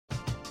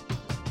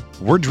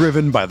We're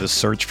driven by the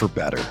search for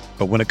better.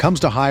 But when it comes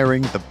to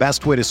hiring, the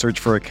best way to search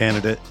for a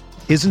candidate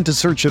isn't to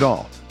search at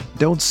all.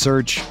 Don't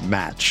search,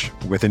 match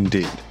with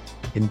Indeed.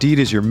 Indeed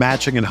is your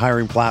matching and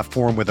hiring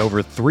platform with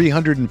over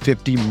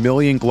 350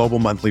 million global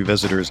monthly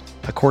visitors,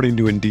 according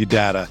to Indeed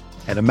data,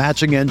 and a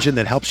matching engine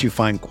that helps you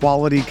find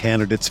quality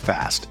candidates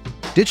fast.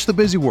 Ditch the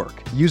busy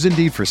work. Use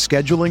Indeed for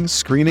scheduling,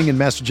 screening, and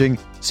messaging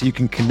so you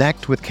can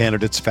connect with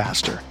candidates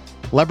faster.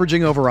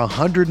 Leveraging over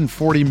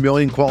 140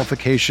 million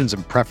qualifications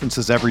and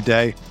preferences every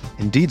day,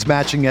 Indeed's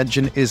matching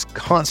engine is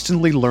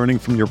constantly learning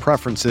from your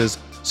preferences,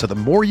 so the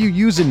more you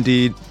use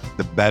Indeed,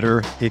 the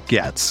better it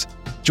gets.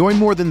 Join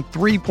more than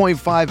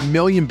 3.5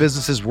 million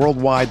businesses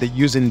worldwide that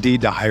use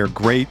Indeed to hire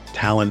great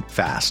talent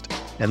fast.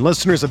 And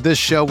listeners of this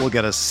show will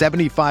get a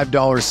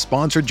 $75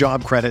 sponsored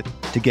job credit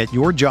to get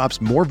your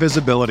jobs more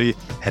visibility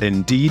at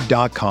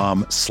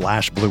Indeed.com/Blue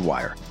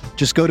Wire.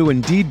 Just go to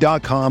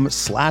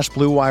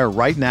Indeed.com/Blue Wire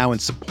right now and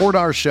support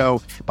our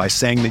show by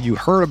saying that you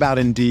heard about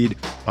Indeed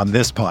on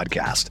this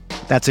podcast.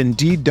 That's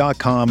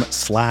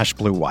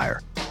Indeed.com/Blue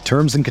Wire.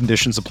 Terms and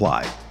conditions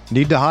apply.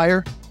 Need to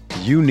hire?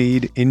 You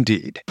need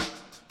Indeed.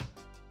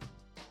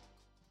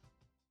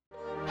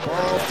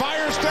 Burrow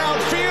fires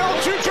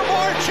downfield to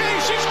Jamar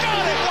Chase. He's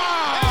got it.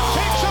 Wow. And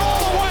takes it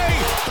all the way.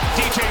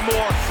 DJ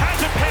Moore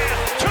has a pass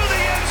to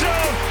the end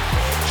zone.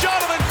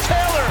 Jonathan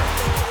Taylor.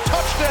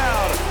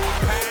 Touchdown.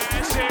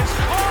 Pass is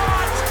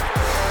caught.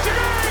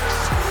 Diggs.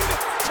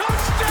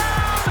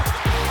 Touchdown.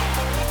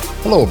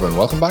 Hello everyone,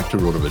 welcome back to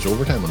RotoViz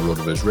Overtime on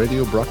RotoViz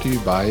Radio, brought to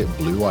you by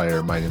Blue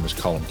Wire. My name is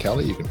Colin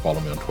Kelly. You can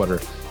follow me on Twitter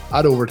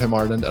at Overtime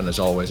Ireland, and as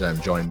always,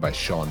 I'm joined by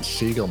Sean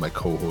Siegel, my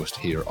co-host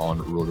here on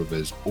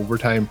RotoViz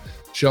Overtime.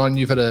 Sean,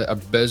 you've had a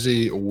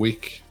busy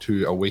week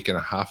to a week and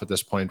a half at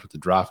this point with the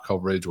draft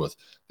coverage, with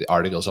the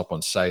articles up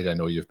on site. I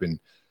know you've been,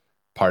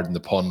 pardon the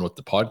pun with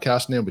the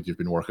podcast name, but you've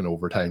been working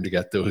overtime to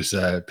get those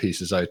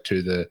pieces out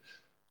to the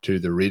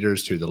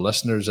readers, to the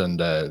listeners, and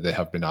they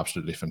have been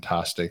absolutely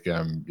fantastic.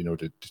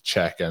 To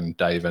check and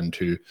dive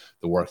into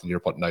the work that you're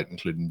putting out,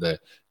 including the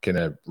kind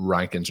of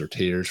rankings or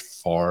tiers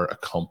for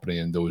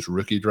accompanying those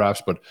rookie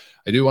drafts. But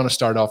I do want to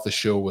start off the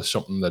show with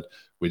something that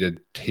we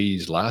did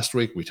tease last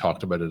week. We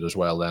talked about it as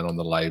well then on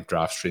the live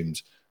draft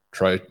streams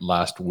throughout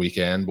last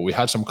weekend, but we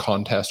had some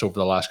contests over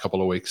the last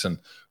couple of weeks, and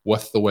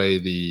with the way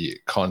the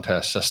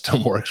contest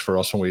system works for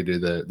us when we do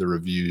the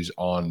reviews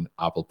on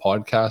Apple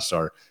Podcasts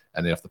or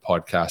any of the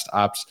podcast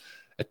apps,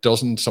 it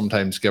doesn't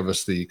sometimes give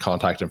us the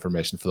contact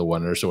information for the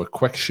winner. So a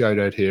quick shout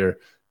out here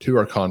to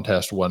our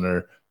contest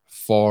winner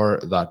for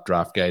that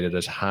draft guide. It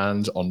is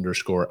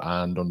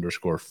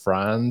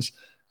Hans_and_Franz.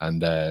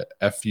 And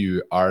if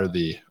you are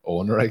the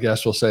owner, I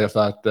guess we'll say, of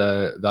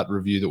that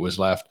review that was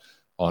left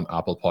on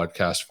Apple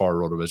Podcasts for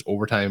RotoViz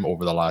Overtime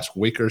over the last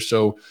week or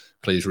so,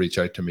 please reach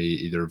out to me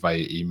either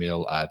via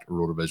email at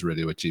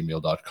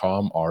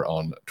rotovizradio@gmail.com or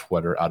on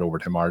Twitter at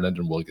Overtime Ireland,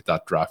 and we'll get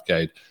that draft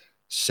guide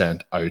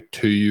sent out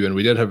to you. And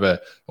we did have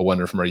a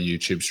winner from our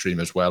YouTube stream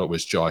as well. It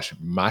was Josh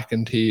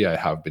McEntee. I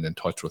have been in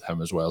touch with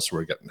him as well, so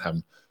we're getting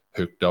him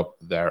hooked up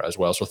there as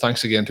well. So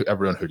thanks again to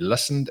everyone who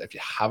listened. If you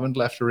haven't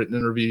left a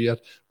written review yet,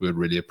 we would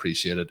really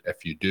appreciate it.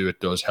 If you do, it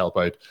does help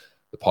out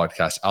the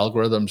podcast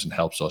algorithms and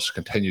helps us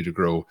continue to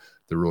grow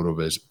the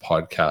RotoViz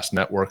podcast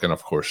network and,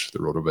 of course, the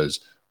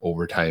RotoViz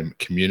Overtime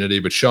community.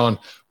 But Sean,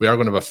 we are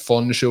going to have a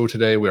fun show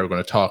today. We are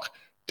going to talk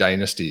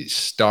Dynasty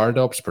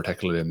startups,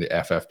 particularly in the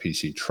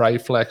FFPC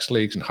Triflex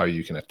leagues, and how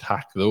you can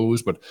attack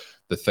those. But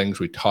the things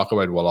we talk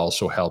about will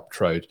also help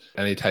throughout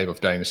any type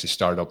of Dynasty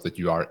startup that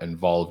you are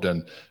involved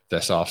in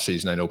this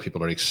offseason. I know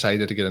people are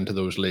excited to get into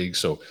those leagues,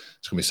 so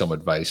it's going to be some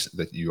advice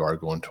that you are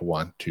going to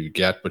want to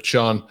get. But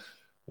Sean,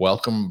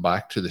 welcome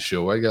back to the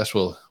show. I guess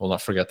we'll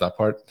not forget that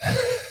part.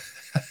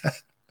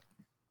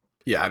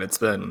 Yeah, and it's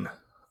been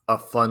a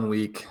fun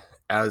week.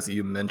 As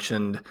you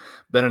mentioned,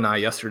 Ben and I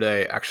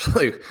yesterday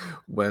actually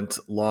went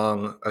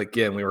long.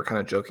 Again, we were kind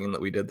of joking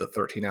that we did the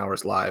 13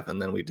 hours live, and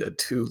then we did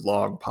 2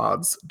 long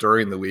pods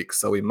during the week.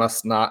 So we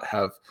must not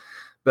have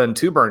been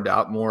too burned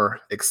out. More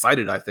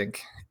excited, I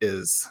think,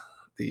 is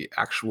the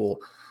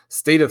actual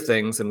state of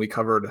things. And we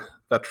covered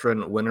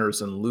veteran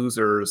winners and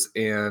losers.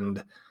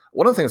 And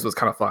one of the things was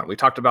kind of fun. We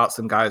talked about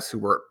some guys who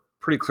were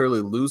pretty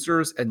clearly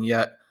losers and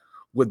yet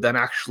would then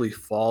actually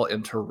fall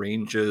into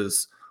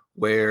ranges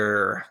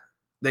where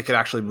they could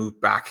actually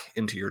move back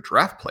into your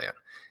draft plan.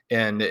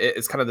 And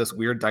it's kind of this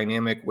weird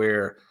dynamic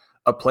where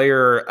a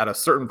player at a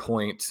certain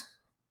point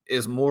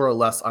is more or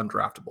less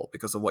undraftable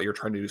because of what you're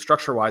trying to do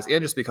structure-wise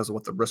and just because of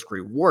what the risk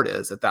reward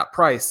is at that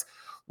price.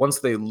 Once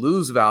they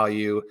lose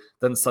value,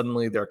 then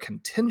suddenly their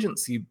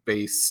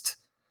contingency-based,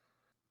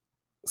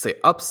 say,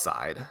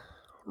 upside,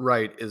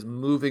 right, is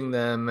moving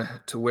them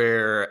to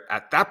where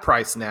at that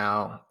price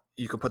now,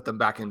 you can put them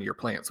back into your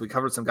plan. So we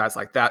covered some guys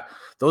like that.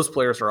 Those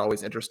players are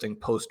always interesting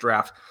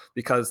post-draft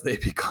because they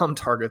become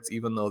targets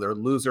even though they're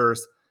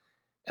losers.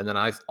 And then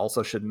I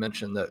also should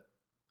mention that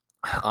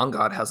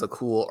OnGod has a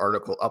cool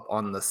article up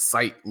on the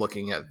site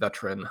looking at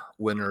veteran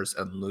winners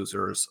and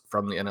losers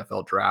from the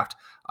NFL draft.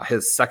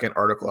 His second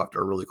article after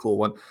a really cool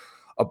one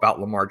about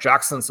Lamar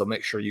Jackson. So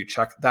make sure you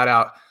check that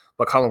out.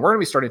 But Colin, we're going to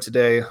be starting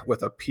today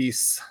with a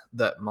piece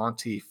that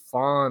Monty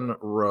Fawn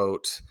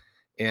wrote.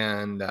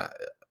 And,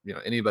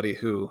 anybody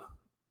who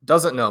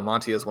doesn't know,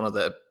 Monty is one of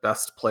the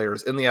best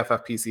players in the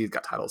FFPC. He's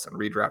got titles in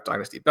Redraft,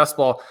 Dynasty, Best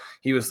Ball.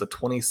 He was the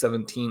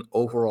 2017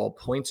 overall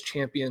points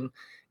champion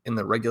in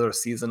the regular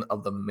season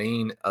of the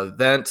main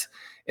event.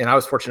 And I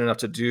was fortunate enough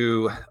to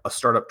do a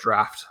startup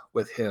draft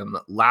with him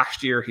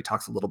last year. He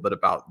talks a little bit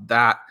about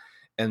that.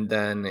 And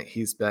then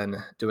he's been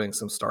doing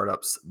some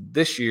startups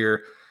this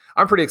year.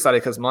 I'm pretty excited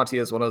because Monty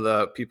is one of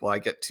the people I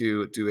get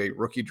to do a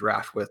rookie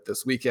draft with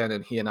this weekend.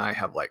 And he and I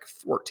have like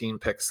 14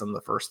 picks in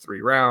the first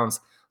 3 rounds.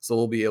 So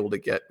we'll be able to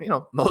get,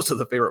 most of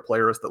the favorite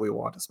players that we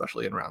want,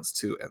 especially in rounds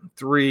 2 and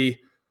 3.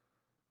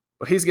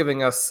 But he's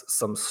giving us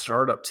some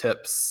startup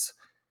tips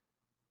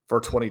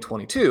for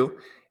 2022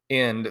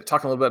 and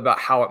talking a little bit about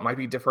how it might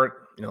be different,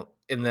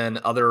 and then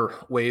other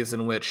ways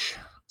in which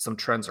some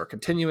trends are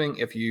continuing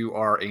if you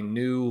are a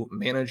new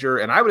manager.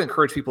 And I would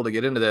encourage people to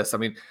get into this. I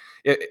mean,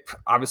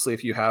 obviously,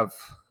 if you have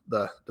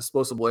the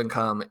disposable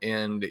income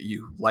and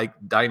you like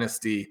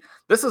Dynasty,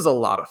 this is a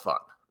lot of fun,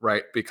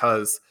 right?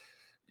 Because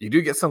you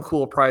do get some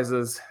cool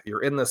prizes.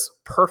 You're in this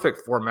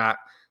perfect format,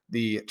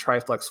 the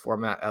Triflex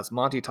format, as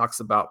Monty talks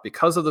about,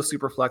 because of the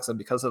super flex and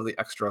because of the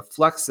extra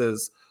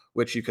flexes,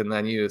 which you can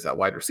then use at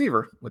wide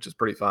receiver, which is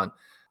pretty fun.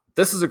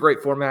 This is a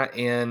great format.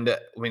 And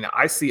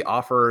I see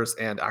offers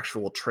and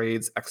actual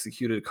trades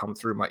executed come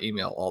through my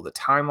email all the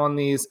time on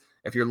these.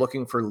 If you're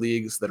looking for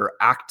leagues that are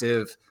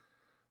active,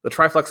 the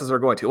Triflexes are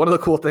going to. One of the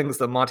cool things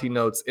that Monty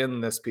notes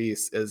in this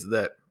piece is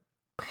that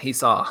he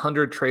saw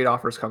 100 trade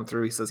offers come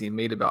through. He says he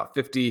made about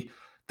 50.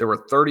 There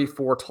were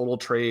 34 total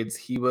trades.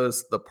 He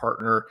was the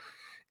partner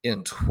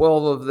in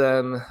 12 of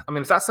them.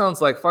 If that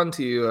sounds like fun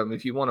to you,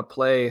 if you want to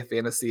play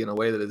fantasy in a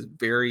way that is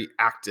very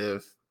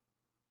active,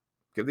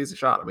 give these a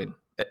shot.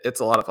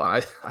 It's a lot of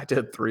fun. I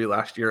did 3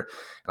 last year,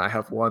 and I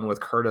have one with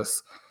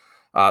Curtis.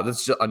 This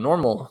is just a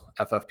normal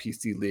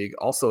FFPC league,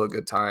 also a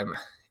good time.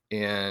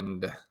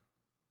 And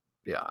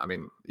yeah,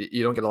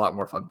 you don't get a lot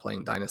more fun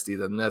playing Dynasty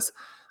than this.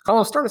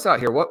 Colin, start us out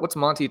here. What's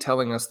Monty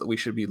telling us that we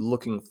should be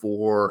looking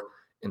for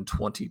in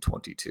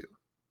 2022?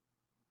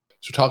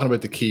 So talking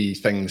about the key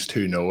things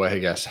to know, I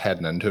guess,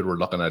 heading into it, we're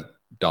looking at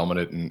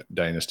dominating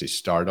Dynasty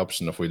startups.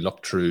 And if we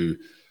look through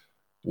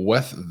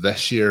with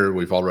this year,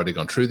 we've already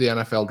gone through the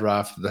NFL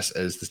draft. This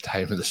is the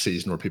time of the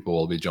season where people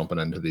will be jumping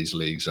into these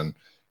leagues and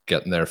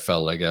getting their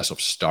fill, I guess, of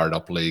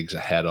startup leagues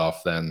ahead of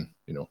then,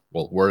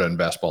 we're in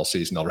best ball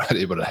season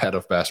already, but ahead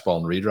of best ball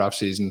and redraft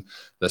season,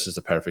 this is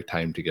the perfect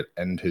time to get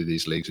into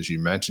these leagues, as you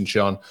mentioned,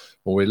 Sean.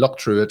 When we look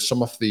through it,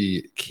 some of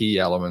the key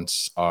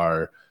elements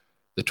are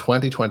the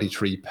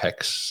 2023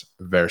 picks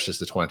versus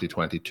the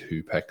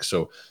 2022 picks.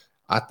 So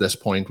at this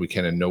point, we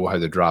kind of know how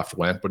the draft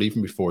went, but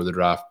even before the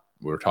draft,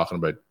 we were talking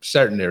about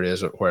certain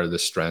areas where the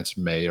strengths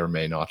may or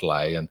may not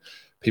lie. And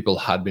people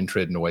had been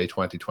trading away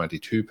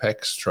 2022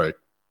 picks throughout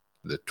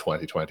the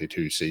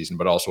 2022 season,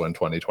 but also in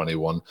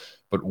 2021.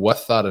 But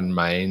with that in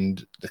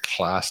mind, the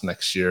class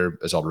next year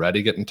is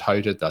already getting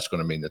touted. That's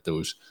going to mean that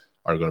those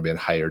are going to be in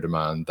higher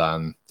demand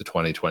than the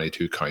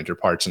 2022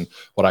 counterparts. And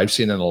what I've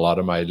seen in a lot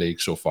of my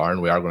leagues so far,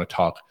 and we are going to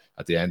talk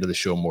at the end of the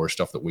show more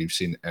stuff that we've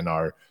seen in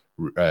our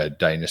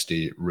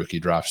Dynasty rookie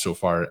draft so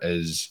far,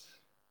 is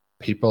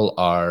people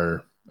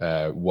are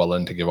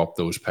willing to give up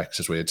those picks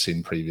as we had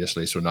seen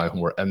previously. So now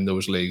when we're in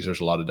those leagues, there's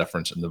a lot of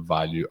difference in the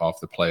value of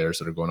the players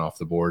that are going off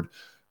the board.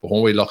 But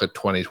when we look at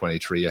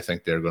 2023, I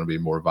think they're going to be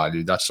more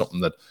valued. That's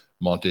something that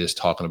Monty is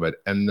talking about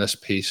in this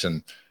piece.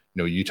 And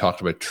you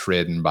talked about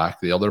trading back.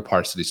 The other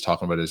parts that he's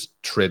talking about is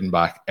trading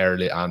back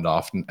early and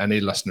often.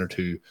 Any listener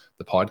to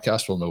the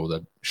podcast will know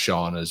that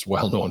Sean is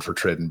well known for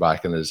trading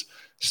back in his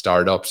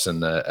startups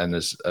and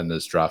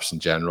his drafts in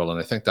general.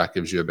 And I think that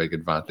gives you a big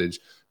advantage,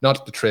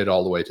 not to trade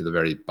all the way to the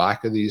very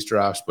back of these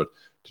drafts, but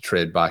to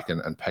trade back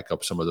and pick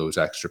up some of those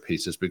extra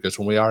pieces. Because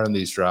when we are in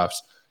these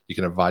drafts, you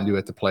can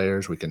evaluate the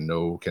players. We can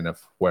know kind of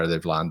where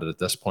they've landed at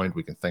this point.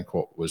 We can think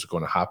what was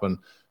going to happen.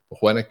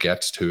 But when it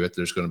gets to it,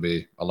 there's going to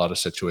be a lot of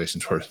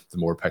situations where the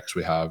more picks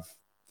we have,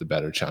 the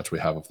better chance we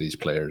have of these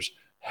players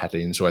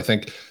hitting. So I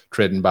think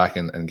trading back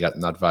and getting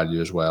that value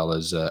as well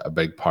is a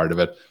big part of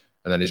it.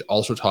 And then he's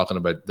also talking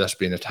about this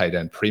being a tight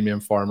end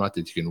premium format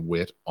that you can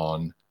wait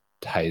on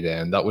tight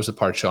end. That was the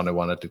part, Sean, I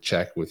wanted to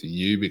check with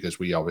you, because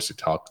we obviously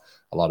talk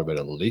a lot about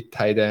elite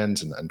tight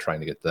ends and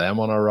trying to get them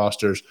on our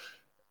rosters.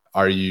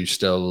 Are you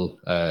still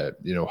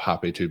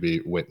happy to be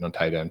waiting on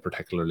tight end,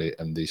 particularly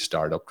in these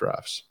startup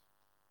drafts?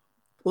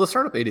 Well, the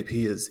startup ADP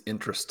is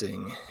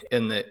interesting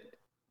in that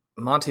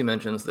Monty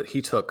mentions that he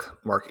took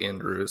Mark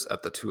Andrews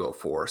at the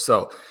 204.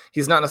 So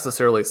he's not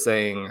necessarily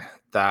saying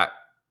that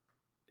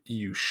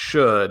you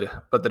should,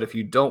 but that if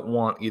you don't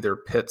want either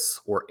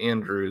Pitts or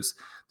Andrews,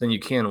 then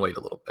you can wait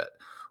a little bit.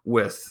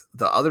 With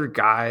the other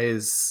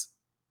guys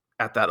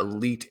at that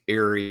elite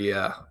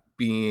area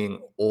being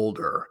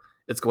older,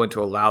 it's going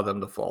to allow them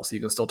to fall. So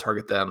you can still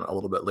target them a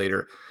little bit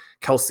later.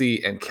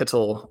 Kelsey and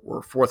Kittle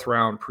were 4th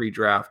round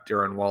pre-draft.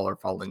 Darren Waller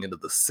falling into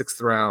the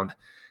 6th round.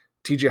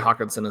 TJ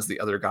Hawkinson is the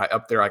other guy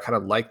up there. I kind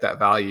of like that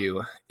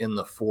value in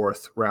the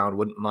 4th round.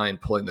 Wouldn't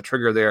mind pulling the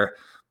trigger there.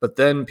 But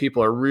then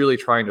people are really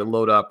trying to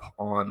load up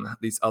on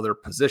these other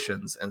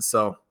positions. And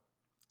so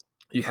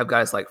you have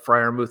guys like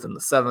Freiermuth in the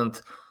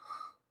 7th,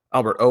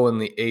 Albert O in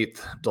the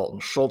 8th, Dalton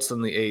Schultz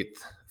in the 8th,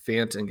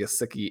 Fant and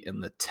Gesicki in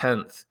the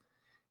 10th.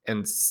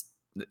 And,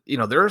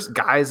 there's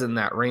guys in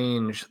that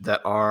range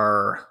that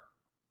are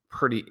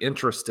pretty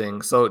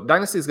interesting. So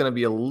Dynasty is going to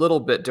be a little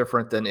bit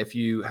different than if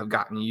you have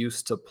gotten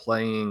used to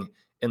playing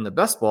in the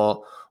best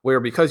ball, where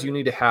because you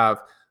need to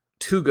have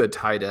 2 good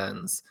tight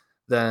ends,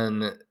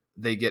 then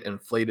they get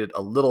inflated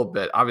a little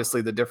bit.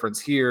 Obviously, the difference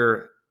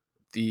here,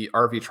 the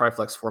RV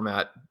Triflex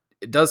format,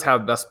 it does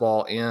have best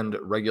ball and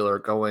regular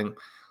going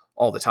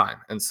all the time.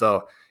 And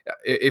so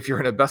if you're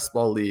in a best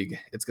ball league,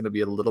 it's going to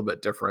be a little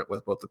bit different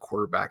with both the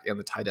quarterback and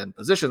the tight end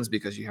positions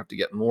because you have to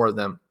get more of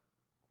them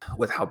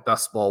with how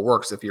best ball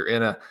works. If you're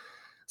in a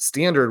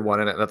standard one,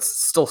 and that's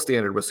still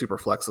standard with super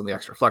flex and the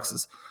extra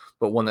flexes,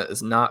 but one that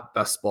is not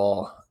best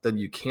ball, then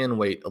you can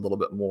wait a little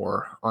bit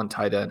more on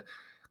tight end.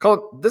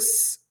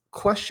 This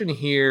question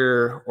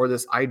here, or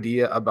this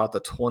idea about the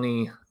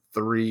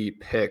 23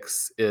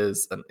 picks,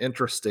 is an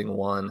interesting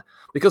one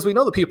because we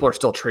know that people are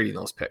still trading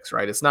those picks,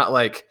 right? It's not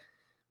like,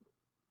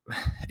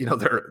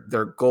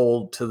 they're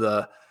gold to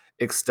the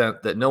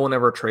extent that no one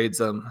ever trades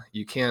them.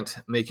 You can't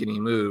make any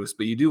moves,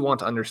 but you do want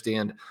to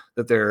understand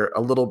that they're a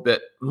little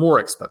bit more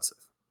expensive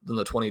than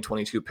the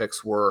 2022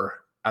 picks were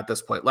at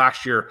this point.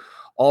 Last year,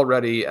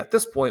 already at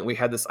this point, we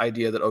had this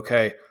idea that,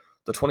 okay,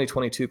 the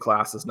 2022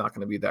 class is not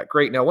going to be that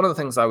great. Now, one of the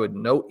things I would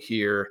note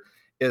here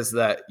is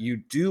that you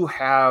do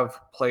have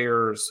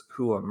players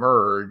who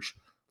emerge,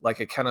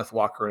 like a Kenneth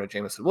Walker and a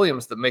Jameson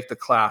Williams, that make the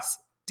class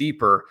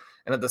deeper.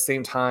 And at the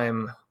same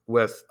time,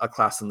 with a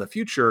class in the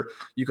future,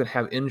 you can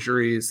have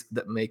injuries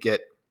that make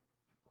it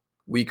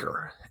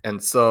weaker.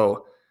 And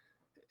so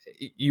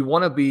you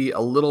want to be a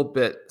little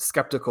bit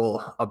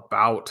skeptical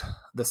about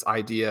this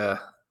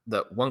idea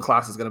that one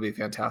class is going to be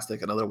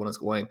fantastic, another one is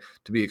going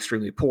to be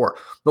extremely poor.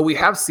 But we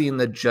have seen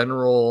the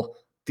general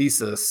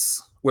thesis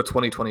with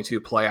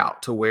 2022 play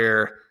out to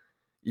where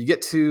you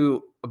get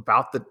to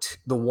about the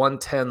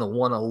 110, the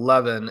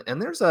 111,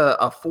 and there's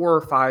a 4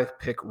 or 5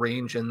 pick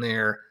range in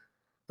there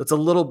that's a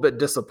little bit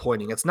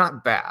disappointing. It's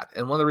not bad.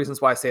 And one of the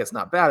reasons why I say it's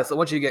not bad is that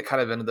once you get kind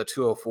of into the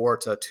 204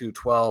 to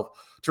 212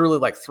 to really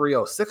like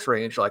 306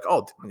 range, you're like,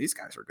 oh, these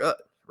guys are good,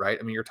 right?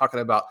 I mean, you're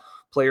talking about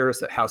players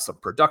that have some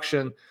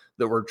production,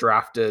 that were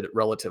drafted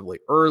relatively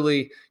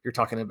early. You're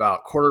talking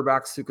about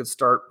quarterbacks who could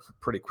start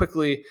pretty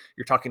quickly.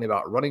 You're talking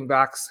about running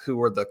backs who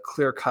were the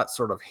clear-cut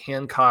sort of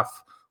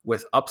handcuff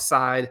with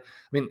upside. I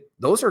mean,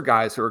 those are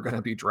guys who are going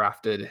to be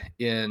drafted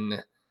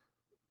in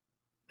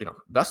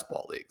best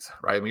ball leagues,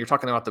 right? I mean, you're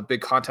talking about the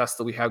big contests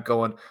that we have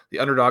going, the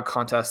underdog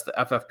contest, the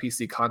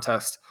FFPC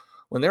contest.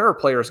 When there are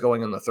players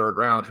going in the 3rd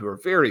round who are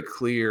very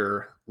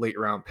clear late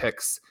round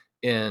picks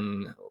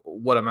in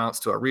what amounts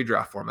to a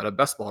redraft format, a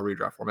best ball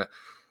redraft format,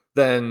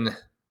 then,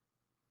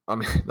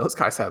 those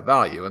guys have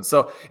value. And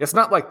so it's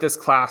not like this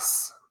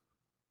class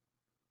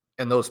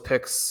and those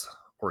picks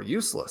were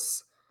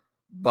useless,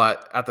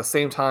 but at the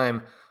same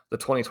time, the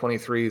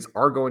 2023s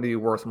are going to be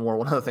worth more.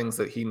 One of the things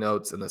that he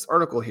notes in this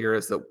article here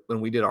is that when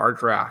we did our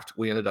draft,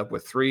 we ended up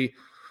with 3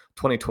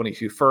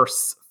 2022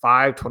 firsts,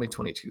 5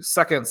 2022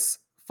 seconds,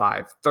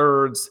 5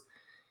 thirds.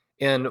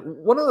 And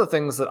one of the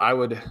things that I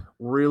would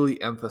really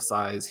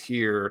emphasize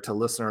here to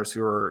listeners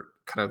who are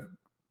kind of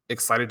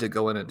excited to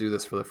go in and do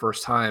this for the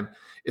first time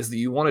is that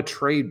you want to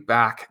trade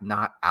back,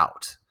 not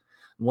out.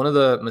 One of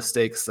the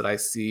mistakes that I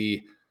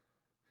see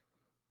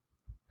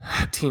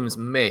teams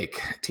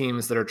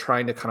that are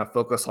trying to kind of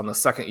focus on the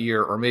 2nd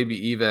year, or maybe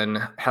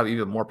even have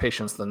even more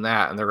patience than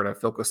that, and they're going to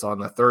focus on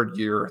the 3rd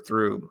year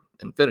through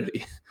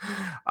infinity,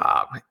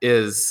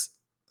 is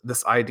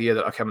this idea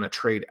that, okay, I'm going to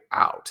trade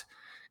out.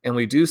 And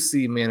we do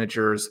see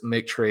managers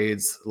make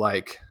trades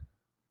like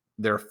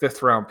their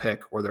 5th round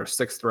pick or their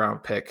 6th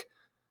round pick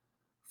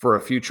for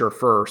a future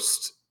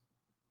first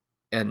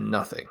and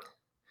nothing.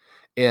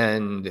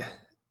 And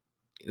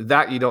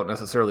that you don't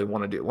necessarily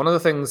want to do. One of the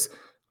things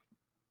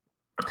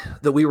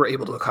that we were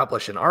able to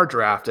accomplish in our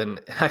draft,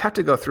 and I have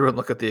to go through and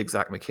look at the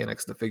exact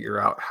mechanics to figure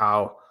out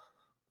how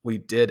we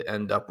did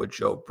end up with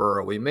Joe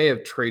Burrow. We may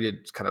have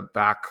traded kind of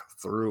back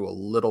through a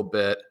little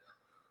bit,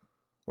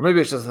 or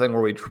maybe it's just a thing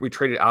where we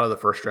traded out of the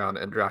 1st round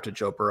and drafted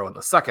Joe Burrow in the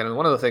 2nd. And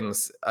one of the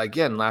things,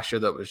 again, last year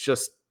that was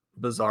just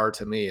bizarre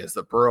to me is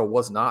that Burrow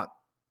was not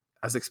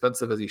as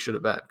expensive as he should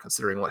have been,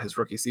 considering what his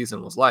rookie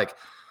season was like.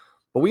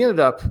 But we ended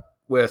up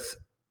with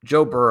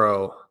Joe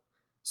Burrow,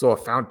 so a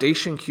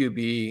foundation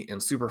QB in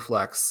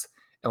Superflex,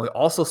 and we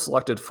also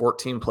selected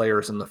 14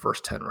 players in the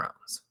first 10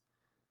 rounds,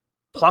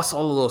 plus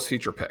all of those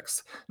future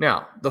picks.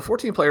 Now, the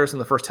 14 players in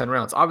the first 10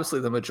 rounds,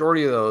 obviously the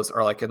majority of those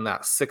are like in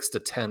that 6 to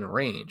 10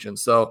 range. And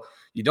so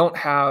you don't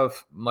have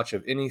much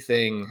of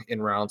anything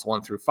in rounds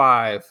 1 through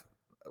 5,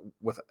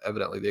 with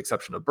evidently the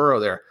exception of Burrow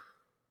there.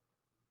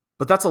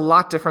 But that's a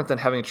lot different than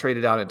having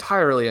traded out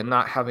entirely and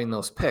not having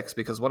those picks,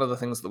 because one of the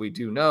things that we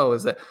do know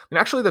is that,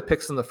 actually the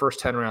picks in the first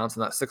 10 rounds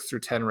in that 6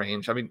 through 10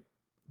 range,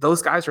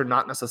 those guys are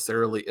not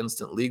necessarily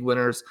instant league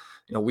winners.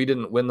 We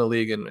didn't win the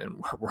league, and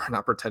we're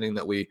not pretending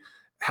that we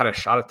had a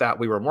shot at that.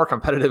 We were more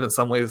competitive in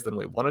some ways than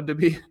we wanted to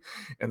be.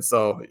 And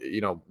so,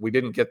 we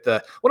didn't get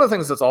one of the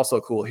things that's also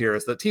cool here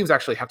is that teams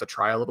actually have to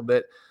try a little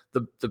bit.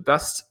 The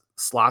best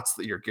slots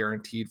that you're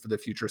guaranteed for the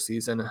future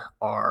season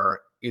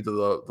are either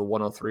the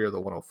 103 or the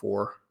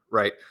 104,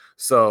 right?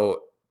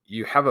 So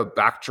you have a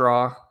back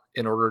draw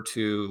in order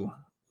to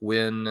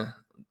win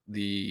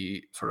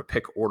the sort of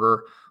pick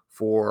order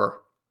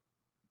for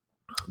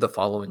the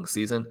following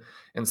season.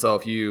 And so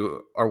if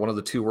you are one of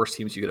the 2 worst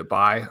teams, you get a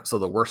bye. So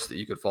the worst that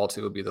you could fall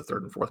to would be the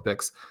 3rd and 4th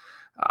picks.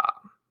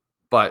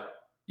 But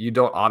you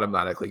don't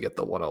automatically get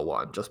the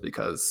 101 just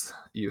because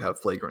you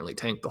have flagrantly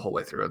tanked the whole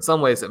way through. In some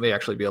ways, it may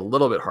actually be a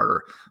little bit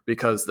harder,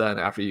 because then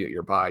after you get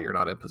your bye, you're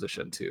not in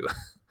position to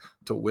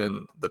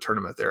win the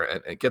tournament there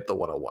and get the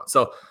 101.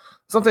 So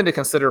something to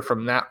consider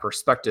from that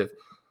perspective.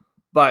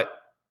 But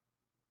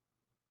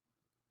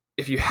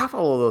if you have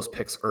all of those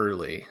picks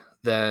early,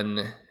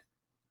 then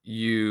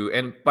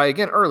and by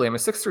again early,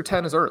 6 through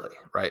 10 is early,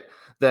 right?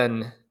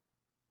 Then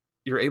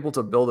you're able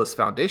to build this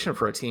foundation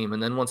for a team.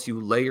 And then once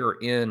you layer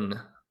in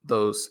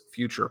those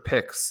future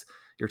picks,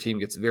 your team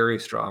gets very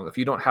strong. If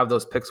you don't have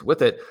those picks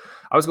with it,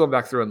 I was going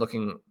back through and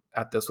looking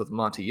at this with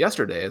Monty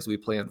yesterday as we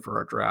planned for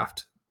our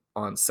draft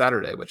on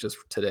Saturday, which is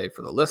today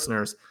for the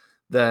listeners.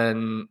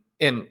 And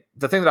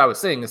the thing that I was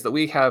saying is that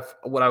we have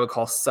what I would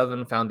call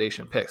 7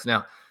 foundation picks.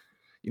 Now,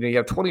 you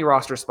have 20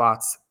 roster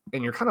spots,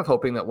 and you're kind of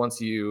hoping that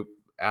once you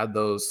add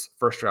those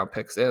first round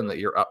picks in, that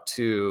you're up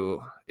to,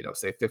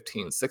 say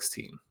 15,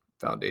 16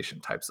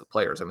 foundation types of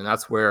players.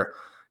 That's where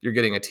you're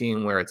getting a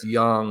team where it's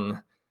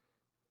young,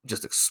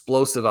 just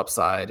explosive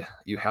upside.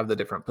 You have the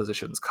different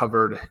positions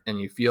covered,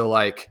 and you feel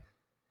like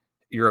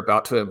you're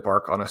about to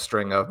embark on a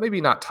string of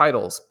maybe not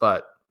titles,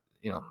 but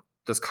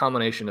this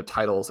combination of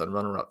titles and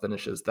runner-up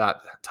finishes, that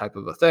type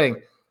of a thing.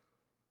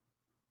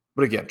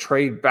 But again,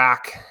 trade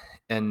back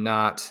and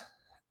not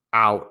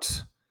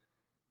out,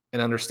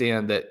 and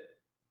understand that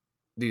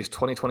these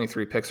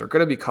 2023 picks are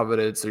going to be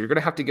coveted. So you're going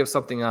to have to give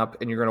something up,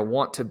 and you're going to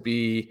want to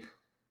be,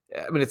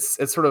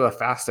 it's sort of a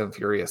fast and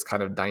furious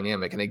kind of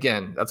dynamic. And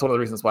again, that's one of the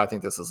reasons why I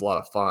think this is a lot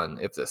of fun,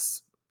 if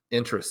this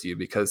interests you,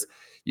 because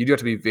you do have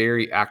to be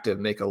very active,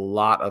 make a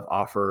lot of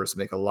offers,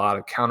 make a lot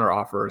of counter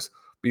offers,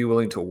 be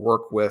willing to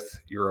work with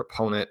your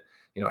opponent,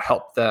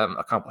 help them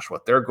accomplish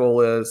what their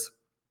goal is,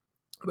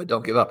 but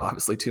don't give up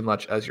obviously too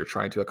much as you're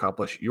trying to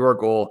accomplish your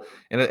goal.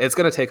 And it's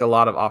going to take a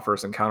lot of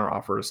offers and counter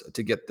offers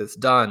to get this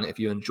done. If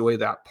you enjoy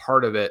that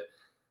part of it,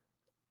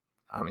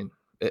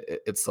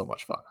 it's so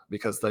much fun,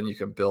 because then you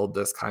can build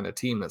this kind of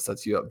team that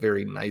sets you up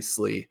very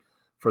nicely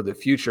for the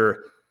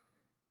future.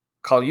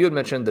 Colin, you had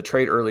mentioned the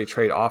trade early,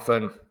 trade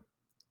often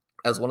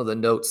as one of the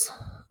notes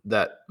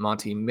that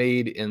Monty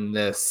made in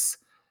this.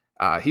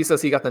 He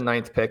says he got the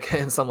 9th pick.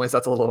 In some ways,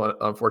 that's a little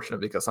unfortunate,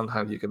 because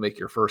sometimes you can make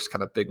your first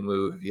kind of big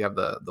move. If you have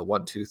the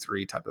 1, 2,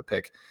 3 type of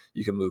pick,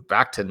 you can move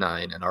back to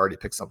 9 and already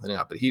pick something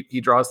up. But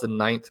he draws the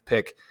 9th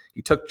pick.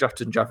 He took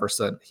Justin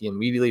Jefferson. He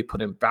immediately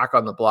put him back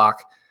on the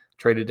block,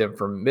 traded him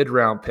for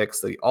mid-round picks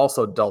that he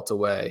also dealt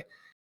away.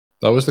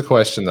 That was the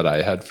question that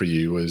I had for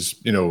you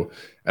was,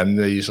 in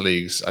these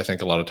leagues, I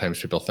think a lot of times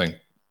people think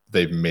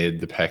they've made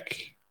the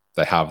pick,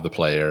 they have the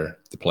player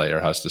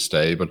has to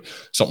stay. But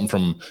something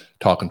from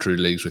talking through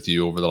leagues with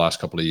you over the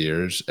last couple of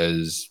years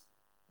is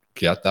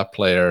get that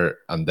player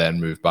and then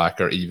move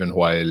back, or even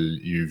while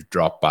you've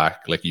dropped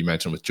back, like you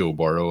mentioned with Joe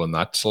Burrow and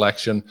that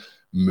selection,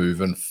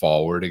 moving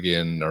forward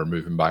again, or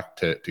moving back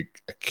to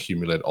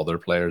accumulate other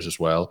players as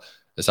well.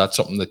 Is that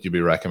something that you'd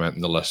be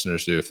recommending the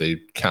listeners do if they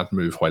can't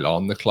move while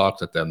on the clock,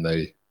 that then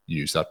they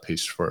use that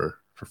piece for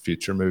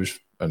future moves?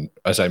 And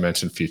as I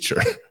mentioned,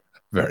 future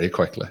very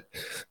quickly.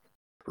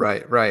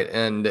 Right.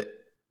 And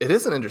it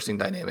is an interesting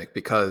dynamic,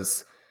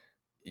 because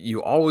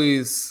you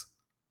always,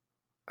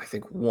 I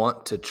think,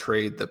 want to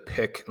trade the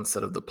pick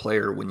instead of the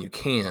player when you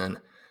can,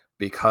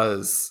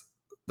 because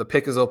the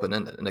pick is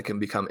open-ended and it can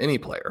become any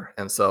player.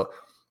 And so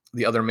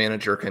the other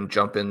manager can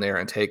jump in there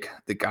and take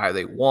the guy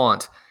they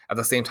want. At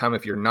the same time,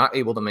 if you're not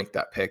able to make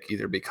that pick,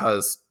 either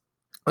because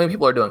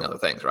people are doing other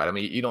things, right?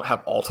 You don't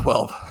have all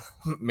 12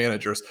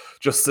 managers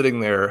just sitting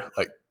there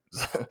like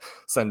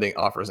sending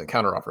offers and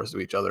counter offers to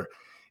each other.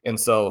 And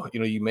so,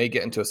 you may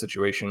get into a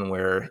situation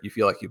where you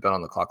feel like you've been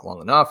on the clock long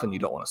enough and you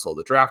don't want to slow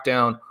the draft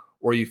down,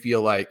 or you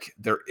feel like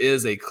there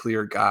is a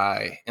clear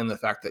guy, and the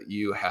fact that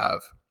you have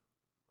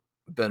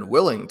been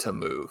willing to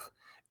move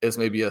is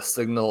maybe a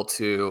signal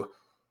to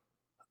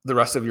the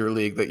rest of your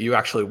league that you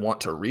actually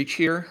want to reach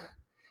here,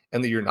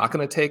 and that you're not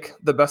going to take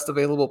the best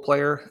available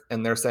player.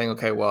 And they're saying,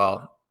 okay,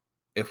 well,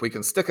 if we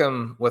can stick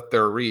them with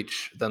their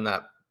reach, then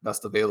that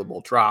best available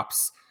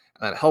drops.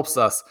 That helps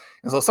us.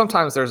 And so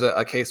sometimes there's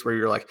a case where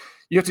you're like,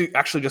 you have to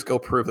actually just go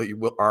prove that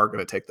you are going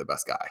to take the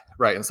best guy,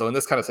 right? And so in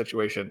this kind of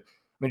situation,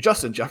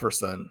 Justin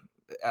Jefferson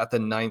at the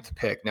 9th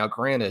pick. Now,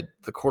 granted,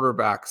 the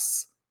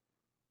quarterbacks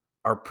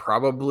are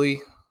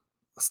probably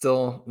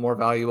still more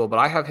valuable, but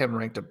I have him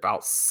ranked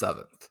about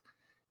 7th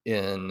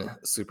in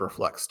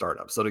Superflex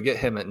startup. So to get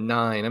him at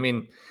 9, I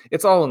mean,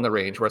 it's all in the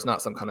range where it's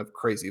not some kind of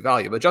crazy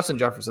value, but Justin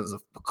Jefferson is a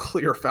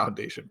clear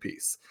foundation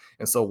piece.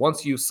 And so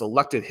once you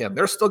selected him,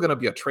 there's still going to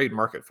be a trade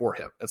market for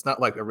him. It's not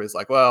like everybody's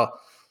like, well,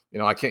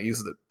 I can't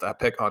use that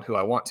pick on who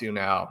I want to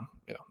now,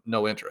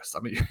 no interest. I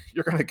mean,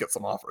 you're going to get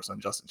some offers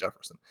on Justin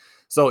Jefferson.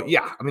 So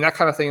yeah, I mean, that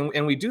kind of thing.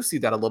 And we do see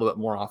that a little bit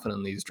more often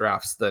in these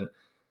drafts than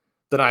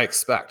I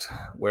expect,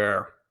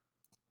 where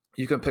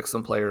you can pick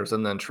some players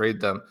and then trade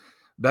them.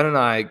 Ben and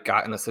I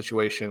got in a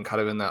situation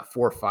kind of in that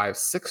 4, 5,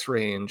 6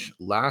 range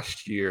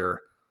last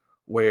year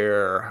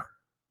where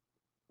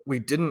we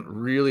didn't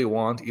really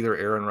want either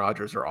Aaron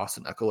Rodgers or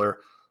Austin Eckler,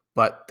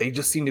 but they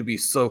just seemed to be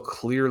so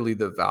clearly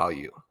the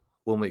value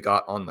when we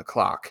got on the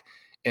clock.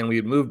 And we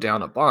had moved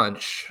down a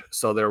bunch.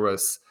 So there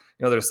was,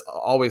 there's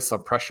always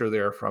some pressure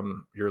there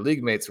from your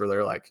league mates where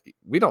they're like,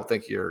 we don't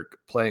think you're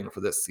playing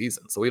for this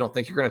season, so we don't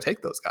think you're going to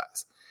take those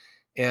guys.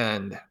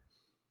 And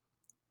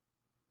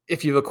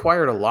if you've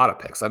acquired a lot of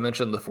picks, I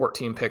mentioned the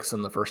 14 picks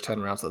in the first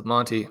 10 rounds with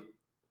Monty.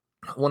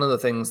 One of the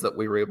things that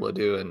we were able to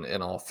do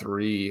in all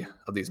 3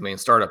 of these main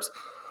startups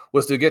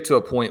was to get to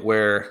a point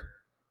where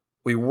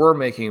we were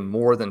making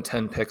more than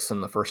 10 picks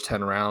in the first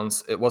 10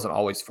 rounds. It wasn't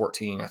always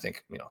 14, I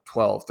think,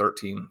 12,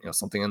 13,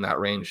 something in that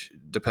range,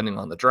 depending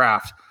on the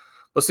draft.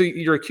 But so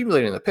you're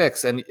accumulating the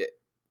picks. And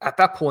at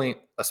that point,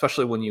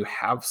 especially when you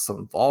have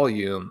some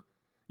volume,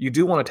 you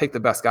do want to take the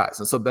best guys.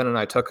 And so Ben and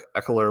I took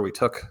Eckler, we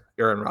took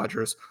Aaron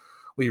Rodgers,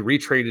 we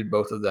retraded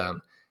both of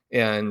them.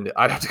 And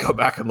I'd have to go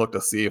back and look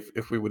to see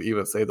if we would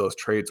even say those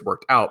trades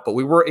worked out. But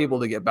we were able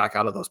to get back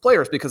out of those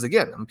players because,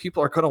 again,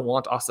 people are going to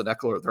want Austin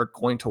Eckler. They're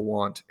going to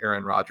want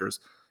Aaron Rodgers.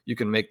 You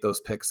can make those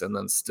picks and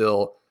then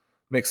still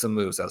make some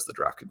moves as the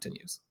draft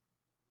continues.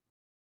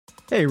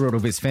 Hey,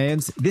 RotoViz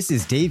fans. This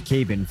is Dave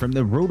Cabin from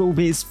the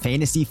RotoViz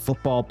Fantasy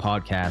Football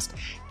Podcast,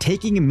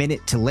 taking a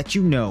minute to let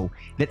you know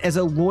that as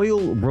a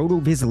loyal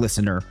RotoViz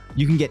listener,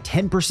 you can get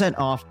 10%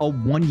 off a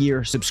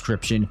 1-year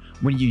subscription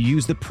when you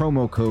use the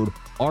promo code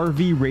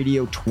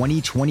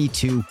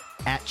RVRadio2022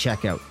 at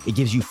checkout. It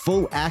gives you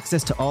full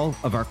access to all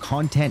of our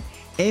content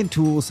and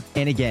tools.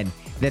 And again,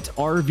 that's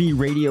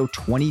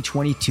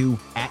RVRadio2022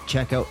 at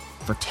checkout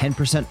for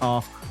 10%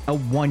 off a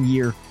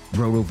 1-year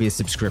RotoViz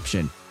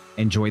subscription.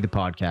 Enjoy the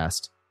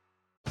podcast.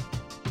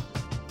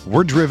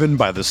 We're driven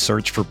by the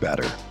search for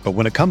better. But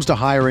when it comes to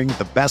hiring,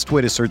 the best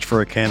way to search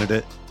for a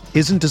candidate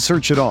isn't to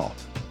search at all.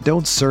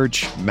 Don't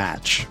search,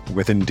 match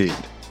with Indeed.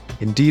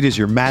 Indeed is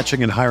your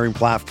matching and hiring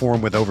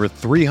platform with over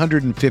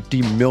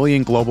 350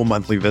 million global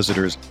monthly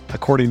visitors,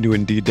 according to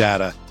Indeed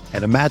data,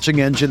 and a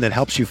matching engine that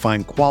helps you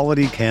find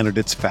quality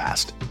candidates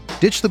fast.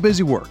 Ditch the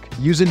busy work.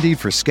 Use Indeed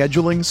for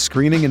scheduling,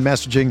 screening, and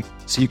messaging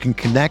so you can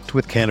connect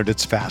with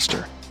candidates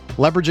faster.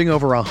 Leveraging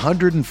over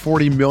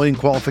 140 million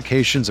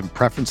qualifications and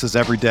preferences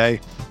every day,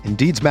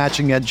 Indeed's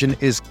matching engine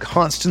is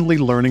constantly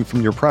learning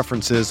from your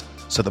preferences,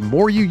 so the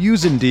more you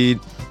use Indeed,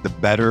 the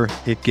better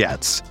it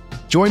gets.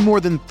 Join more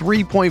than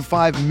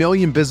 3.5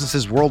 million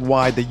businesses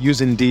worldwide that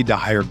use Indeed to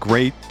hire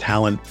great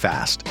talent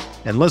fast.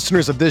 And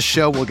listeners of this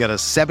show will get a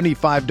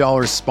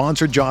 $75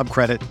 sponsored job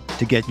credit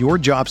to get your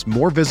jobs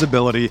more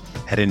visibility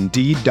at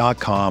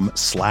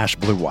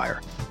Indeed.com/Blue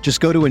Wire. Just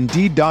go to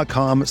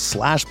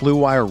Indeed.com/Blue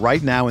Wire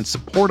right now and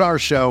support our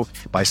show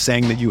by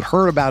saying that you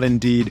heard about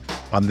Indeed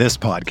on this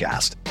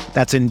podcast.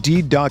 That's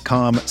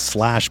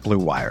Indeed.com/Blue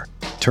Wire.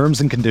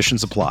 Terms and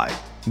conditions apply.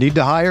 Need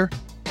to hire?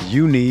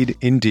 You need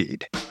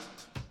Indeed.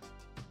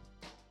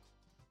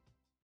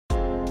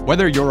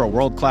 Whether you're a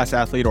world-class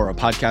athlete or a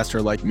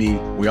podcaster like me,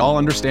 we all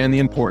understand the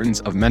importance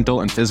of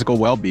mental and physical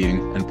well-being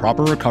and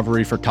proper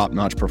recovery for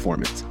top-notch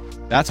performance.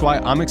 That's why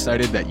I'm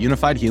excited that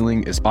Unified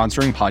Healing is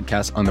sponsoring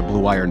podcasts on the Blue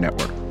Wire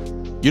Network.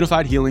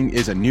 Unified Healing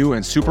is a new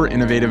and super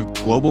innovative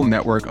global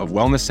network of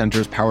wellness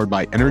centers powered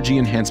by Energy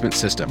Enhancement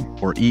System,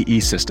 or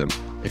EE System.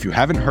 If you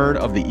haven't heard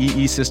of the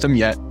EE System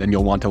yet, then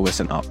you'll want to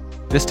listen up.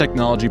 This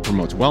technology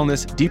promotes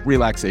wellness, deep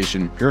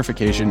relaxation,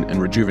 purification, and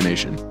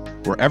rejuvenation.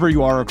 Wherever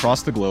you are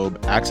across the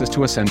globe, access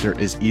to a center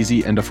is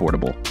easy and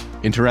affordable.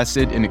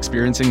 Interested in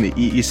experiencing the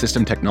EE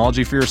System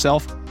technology for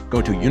yourself?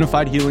 Go to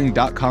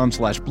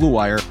unifiedhealing.com/Blue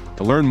Wire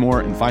to learn more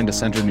and find a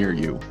center near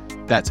you.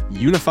 That's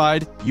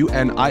unified,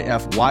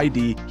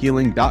 UNIFYD,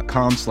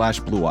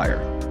 healing.com/Blue Wire.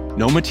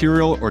 No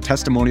material or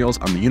testimonials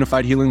on the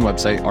Unified Healing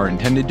website are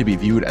intended to be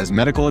viewed as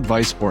medical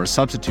advice or a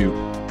substitute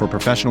for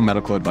professional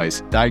medical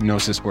advice,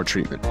 diagnosis, or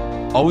treatment.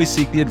 Always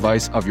seek the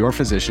advice of your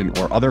physician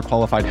or other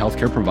qualified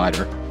healthcare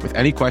provider with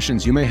any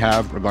questions you may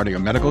have regarding a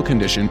medical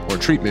condition or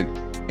treatment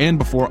and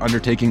before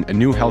undertaking a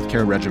new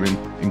healthcare regimen,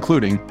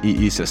 including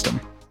EE System.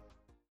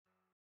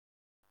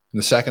 In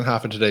the second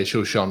half of today's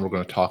show, Sean, we're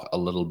going to talk a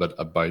little bit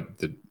about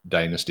the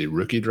Dynasty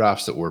rookie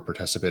drafts that we're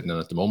participating in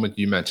at the moment.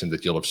 You mentioned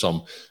that you'll have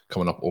some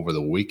coming up over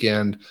the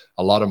weekend.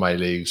 A lot of my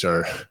leagues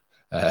are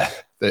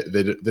they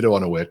don't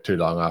want to wait too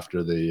long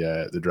after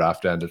the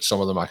draft ended. Some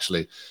of them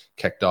actually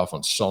kicked off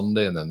on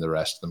Sunday, and then the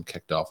rest of them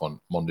kicked off on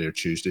Monday or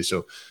Tuesday.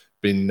 So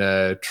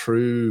been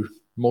true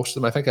most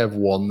of them. I think I have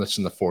one that's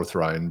in the 4th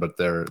round, but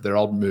they're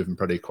all moving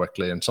pretty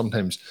quickly. And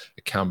sometimes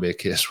it can be a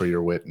case where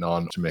you're waiting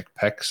on to make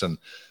picks. And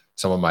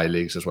some of my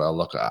leagues as well,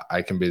 look,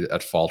 I can be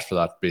at fault for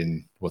that,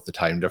 being with the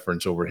time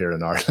difference over here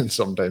in Ireland.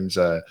 Sometimes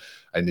I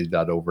need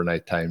that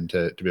overnight time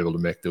to be able to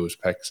make those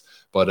picks.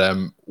 But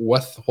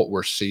with what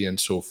we're seeing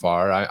so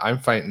far, I'm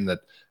finding that,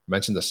 I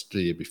mentioned this to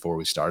you before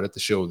we started the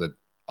show, that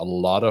a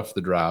lot of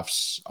the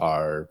drafts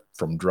are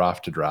from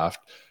draft to draft.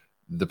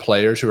 The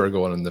players who are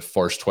going in the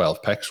first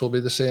 12 picks will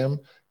be the same,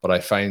 but I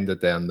find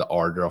that then the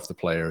order of the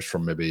players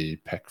from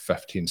maybe pick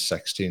 15,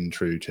 16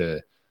 through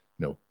to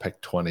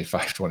pick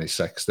 25,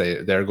 26,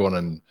 they're going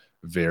in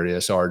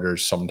various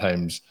orders,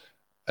 sometimes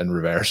in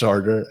reverse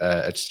order.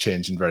 It's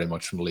changing very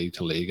much from league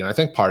to league. And I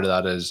think part of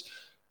that is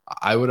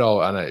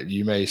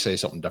you may say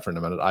something different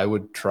in a minute, I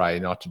would try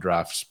not to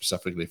draft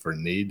specifically for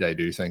need. I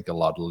do think a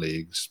lot of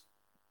leagues,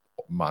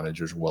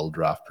 managers will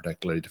draft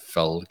particularly to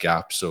fill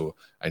gaps. So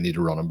I need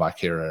a running back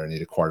here, or I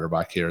need a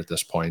quarterback here at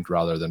this point,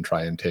 rather than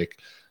try and take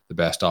the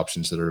best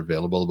options that are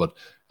available. But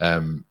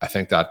I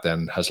think that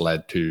then has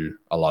led to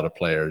a lot of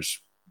players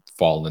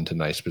fallen into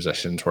nice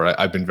positions where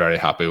I've been very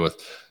happy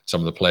with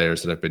some of the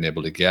players that I've been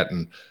able to get.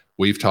 And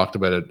we've talked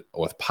about it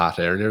with Pat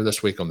earlier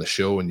this week on the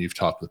show, and you've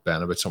talked with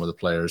Ben about some of the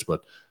players,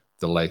 but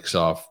the likes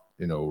of,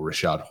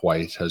 Rashad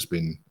White has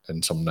been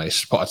in some nice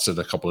spots at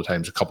a couple of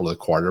times. A couple of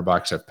the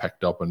quarterbacks I've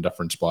picked up in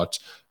different spots.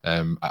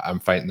 I'm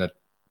finding it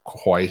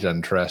quite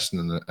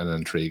interesting and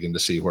intriguing to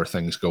see where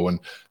things go. And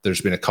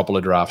there's been a couple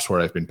of drafts where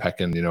I've been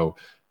picking,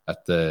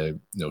 at the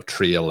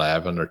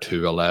 3-11 or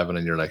 2-11,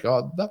 and you're like,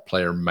 oh, that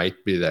player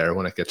might be there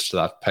when it gets to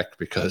that pick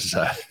because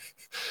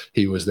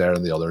he was there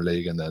in the other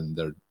league, and then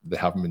they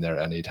haven't been there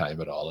any time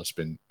at all. It's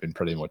been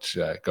pretty much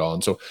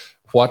gone. So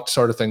what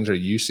sort of things are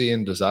you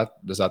seeing? Does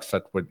that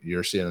fit what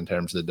you're seeing in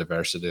terms of the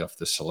diversity of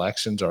the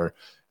selections? Or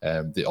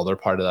the other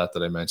part of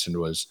that I mentioned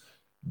was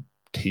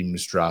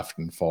teams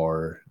drafting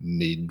for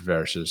need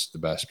versus the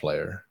best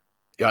player?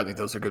 Yeah, I think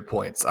those are good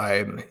points.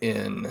 I'm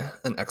in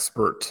an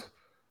expert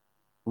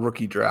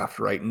rookie draft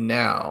right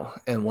now,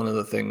 and one of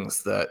the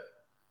things that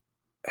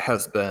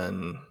has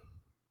been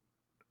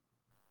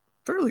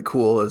fairly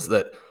cool is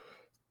that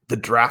the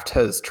draft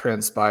has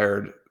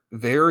transpired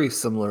very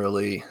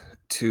similarly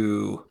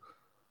to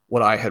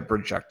what I had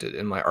projected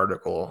in my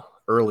article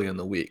early in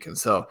the week. And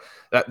so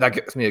that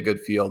gives me a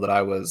good feel that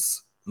I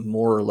was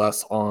more or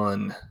less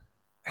on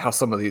how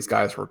some of these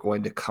guys were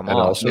going to come off. It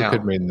also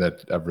could mean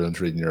that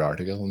everyone's reading your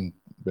article and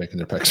making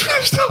their picks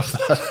based off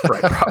that.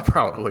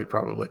 Right,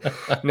 probably.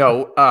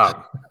 No,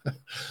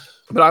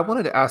 but I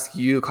wanted to ask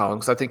you, Colin,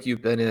 because I think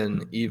you've been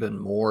in even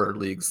more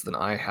leagues than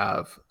I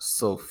have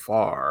so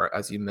far.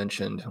 As you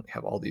mentioned, we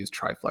have all these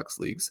triflex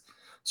leagues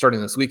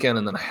starting this weekend,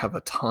 and then I have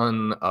a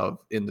ton of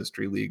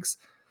industry leagues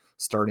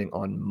starting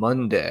on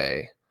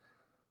Monday.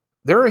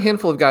 There are a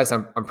handful of guys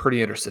I'm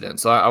pretty interested in,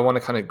 so I want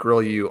to kind of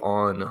grill you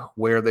on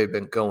where they've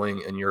been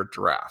going in your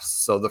drafts.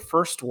 So the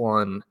first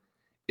one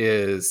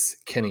is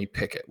Kenny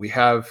Pickett. We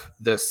have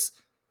this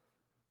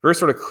very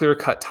sort of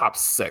clear-cut top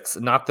 6.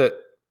 Not that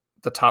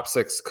the top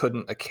 6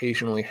 couldn't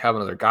occasionally have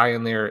another guy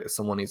in there. If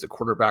someone needs a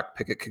quarterback,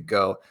 Pickett could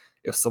go.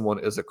 If someone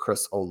is a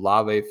Chris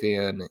Olave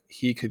fan,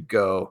 he could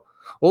go.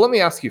 Well, let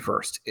me ask you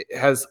first.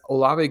 Has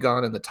Olave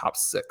gone in the top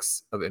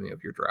 6 of any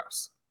of your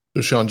drafts?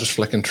 So, Sean, just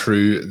flicking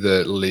through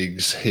the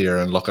leagues here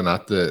and looking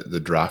at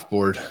the draft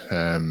board,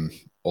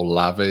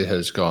 Olave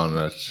has gone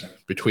at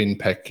between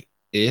pick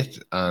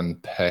 8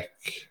 and pick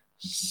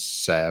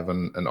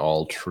 7 in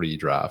all 3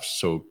 drafts.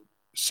 So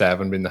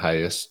 7 being the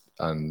highest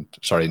and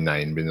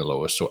 9 being the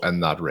lowest. So in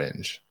that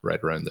range,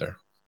 right around there.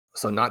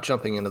 So not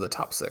jumping into the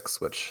top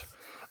 6, which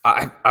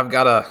I've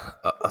got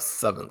a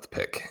 7th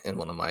pick in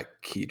one of my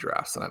key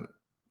drafts, and I'm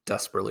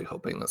desperately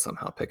hoping that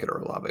somehow Pickett or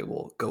Olave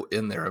will go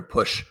in there and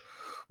push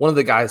one of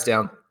the guys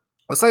down.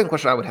 The second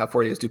question I would have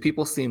for you is, do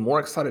people seem more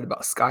excited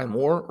about Sky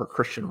Moore or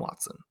Christian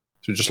Watson?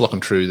 So just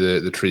looking through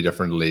the 3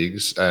 different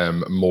leagues,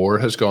 Moore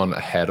has gone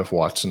ahead of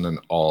Watson in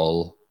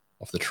all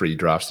of the 3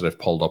 drafts that I've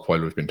pulled up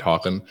while we've been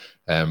talking.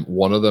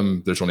 One of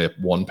them, there's only a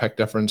 1 pick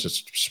difference.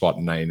 It's spot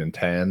 9 and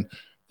 10.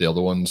 The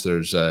other ones,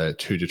 there's a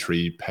 2 to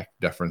 3 pick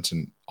difference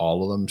in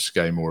all of them.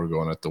 Sky Moore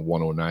going at the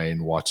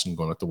 109, Watson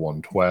going at the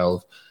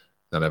 112.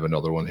 Then I have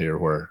another one here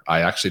where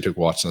I actually took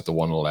Watson at the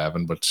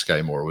 111, but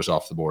Sky Moore was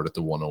off the board at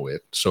the 108.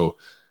 So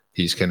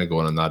he's kind of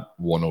going in that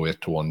 108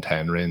 to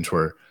 110 range,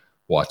 where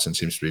Watson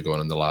seems to be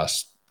going in the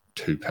last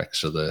 2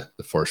 picks of the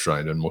first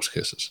round in most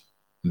cases.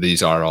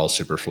 These are all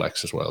super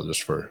flex as well,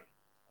 just for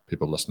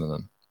people listening in.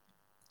 And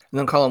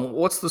then, Colin,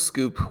 what's the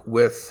scoop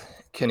with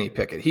Kenny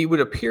Pickett? He would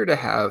appear to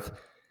have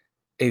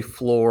a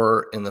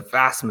floor in the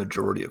vast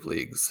majority of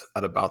leagues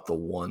at about the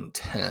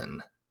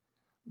 110.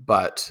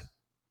 But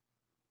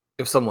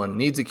if someone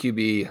needs a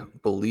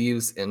QB,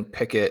 believes in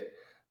Pickett,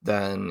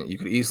 then you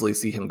could easily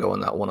see him go in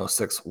that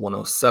 106,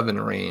 107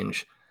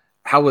 range.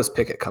 How is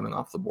Pickett coming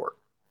off the board?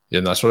 Yeah,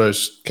 and that's what I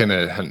was kind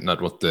of hinting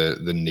at with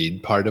the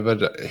need part of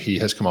it. He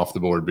has come off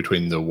the board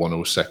between the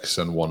 106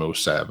 and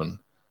 107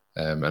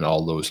 in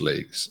all those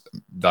leagues.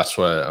 That's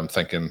why I'm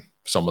thinking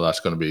some of that's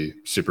going to be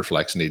super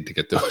flex need to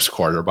get those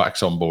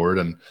quarterbacks on board,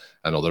 and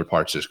other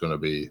parts is going to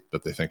be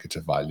that they think it's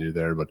a value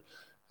there. But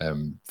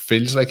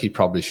feels like he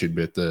probably should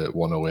be at the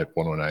 108,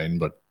 109,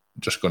 but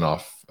just going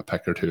off a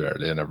pick or two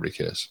early in every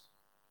case.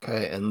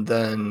 Okay, and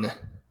then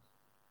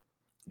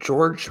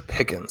George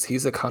Pickens,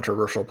 he's a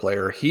controversial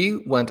player. He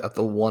went at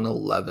the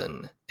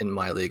 111 in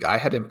my league. I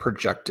had him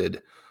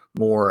projected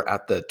more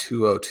at the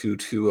 202,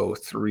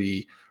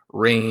 203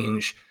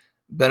 range.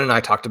 Ben and I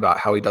talked about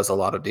how he does a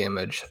lot of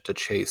damage to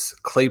Chase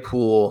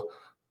Claypool,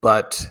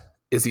 but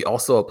is he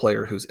also a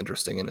player who's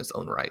interesting in his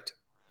own right?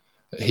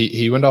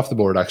 He went off the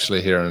board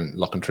actually here and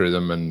looking through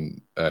them,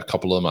 and a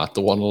couple of them at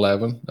the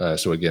 111.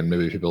 So again,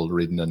 maybe people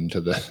reading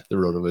into the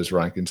RotoViz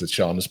rankings that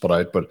Sean has put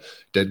out, but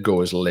did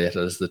go as late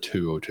as the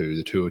 202.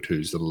 The 202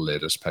 is the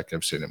latest pick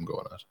I've seen him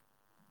going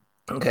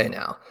at. Okay,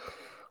 now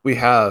we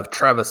have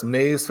Travis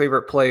May's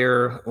favorite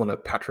player, one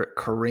of Patrick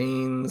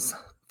Carane's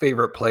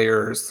favorite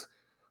players.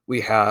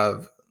 We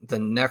have the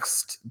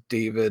next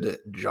David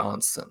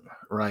Johnson,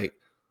 right?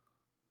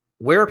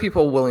 Where are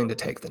people willing to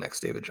take the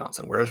next David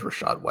Johnson? Where is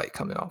Rachaad White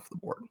coming off the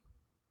board?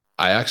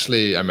 I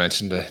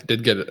mentioned I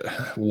did get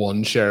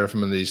one share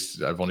from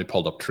these. I've only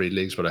pulled up 3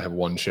 leagues, but I have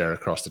one share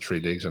across the 3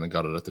 leagues, and I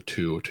got it at the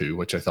 202,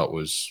 which I thought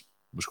was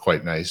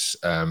quite nice.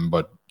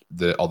 But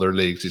the other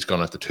leagues, he's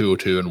gone at the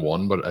 202 in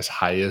one, but as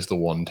high as the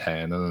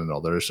 110 in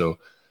another. So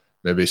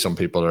maybe some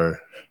people are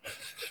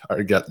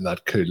getting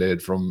that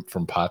Kool-Aid from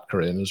Pat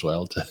Carane as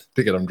well to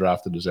get him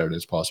drafted as early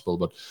as possible.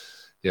 But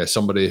yeah,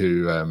 somebody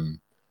who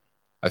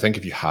I think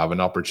if you have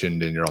an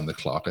opportunity and you're on the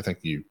clock, I think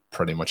you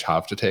pretty much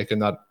have to take in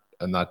that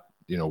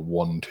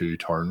 1-2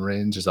 turn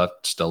range. Is that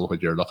still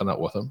what you're looking at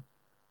with him?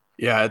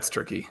 Yeah, it's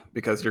tricky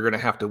because you're going to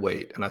have to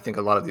wait. And I think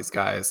a lot of these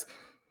guys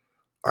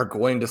are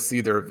going to see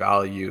their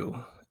value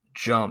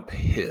jump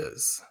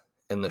his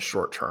in the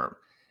short term.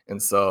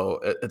 And so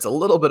it's a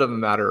little bit of a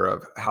matter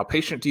of how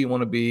patient do you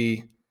want to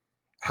be?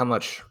 How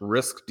much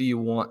risk do you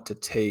want to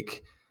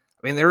take?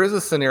 I mean, there is a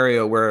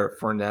scenario where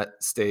Fournette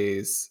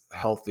stays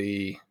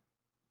healthy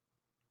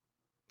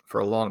for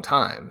a long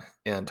time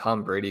and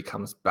Tom Brady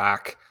comes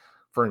back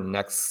for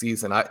next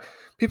season.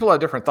 People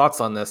have different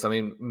thoughts on this. I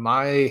mean,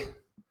 my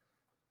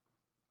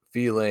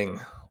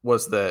feeling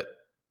was that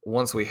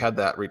once we had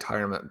that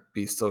retirement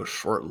be so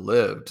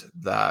short-lived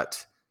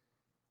that,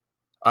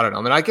 I don't know.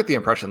 I mean, I get the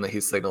impression that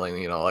he's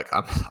signaling, like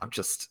I'm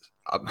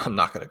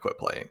not going to quit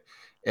playing.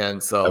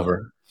 And so,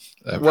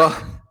 Ever.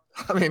 Well,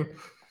 I mean,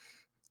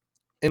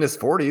 in his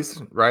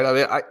 40s, right? I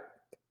mean,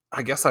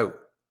 I guess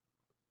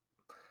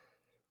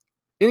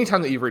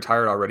anytime that you've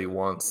retired already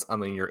once, I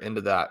mean, you're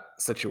into that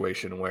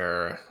situation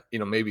where,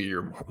 maybe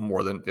you're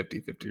more than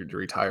 50-50 to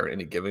retire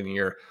any given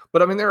year.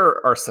 But I mean,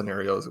 there are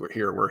scenarios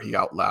where he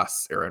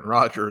outlasts Aaron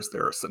Rodgers.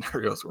 There are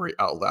scenarios where he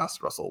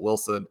outlasts Russell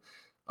Wilson.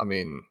 I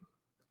mean,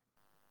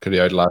 could he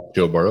outlast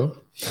Joe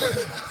Burrow?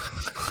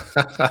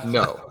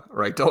 No,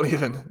 right? Don't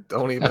even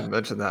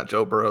mention that.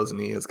 Joe Burrow's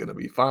knee is going to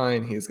be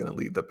fine. He's going to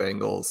lead the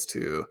Bengals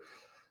to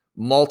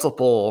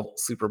multiple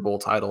Super Bowl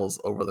titles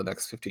over the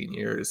next 15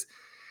 years.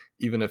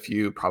 Even a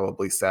few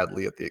probably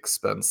sadly at the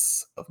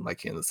expense of my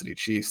Kansas City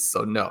Chiefs.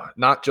 So no,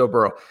 not Joe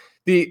Burrow.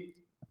 It's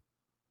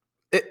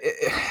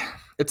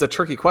a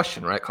tricky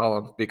question, right,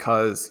 Colin?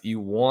 Because you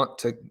want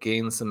to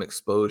gain some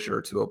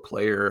exposure to a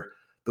player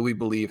that we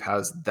believe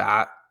has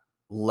that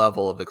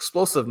level of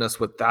explosiveness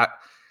with that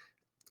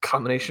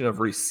combination of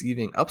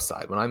receiving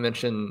upside. When I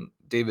mentioned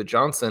David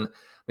Johnson, I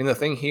mean, the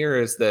thing here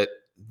is that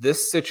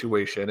this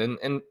situation,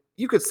 and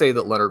you could say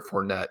that Leonard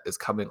Fournette is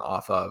coming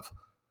off of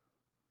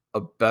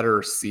a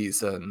better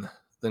season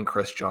than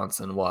Chris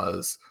Johnson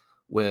was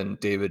when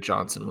David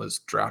Johnson was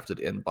drafted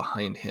in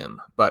behind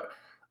him. But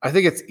I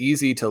think it's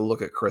easy to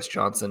look at Chris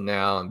Johnson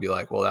now and be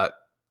like, well,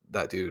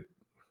 that dude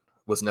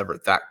was never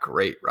that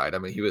great, right? I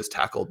mean, he was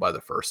tackled by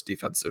the first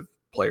defensive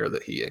player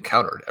that he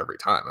encountered every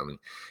time. I mean,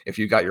 if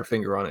you got your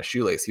finger on his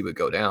shoelace, he would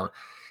go down.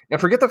 And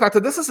forget the fact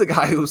that this is a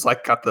guy who's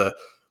like got the,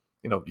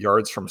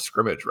 yards from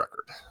scrimmage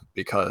record,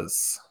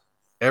 because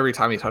every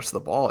time he touched the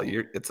ball,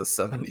 it's a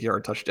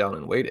 70-yard touchdown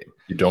in waiting.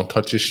 You don't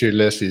touch his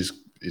shoelace, he's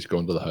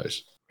going to the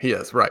house. He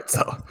is, right.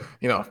 So,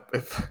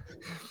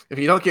 if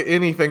you don't get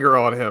any finger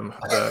on him,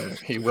 then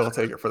he will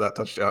take it for that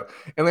touchdown.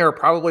 And there are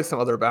probably some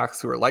other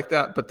backs who are like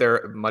that, but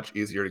they're much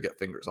easier to get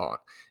fingers on.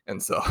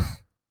 And so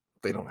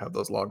they don't have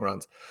those long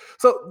runs.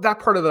 So that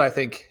part of it, I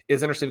think,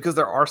 is interesting because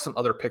there are some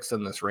other picks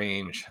in this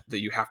range that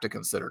you have to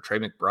consider. Trey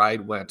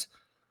McBride went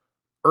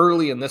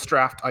early in this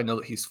draft. I know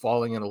that he's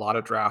falling in a lot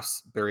of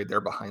drafts, buried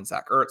there behind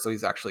Zach Ertz. So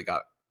he's actually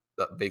got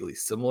a vaguely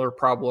similar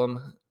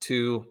problem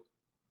to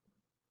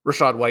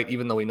Rachaad White,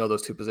 even though we know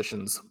those two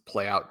positions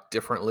play out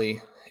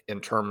differently in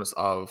terms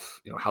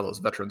of how those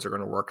veterans are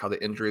going to work, how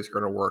the injuries are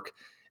going to work.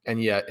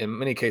 And yet in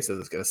many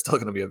cases, it's still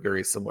going to be a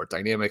very similar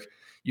dynamic.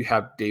 You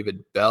have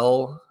David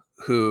Bell,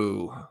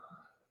 who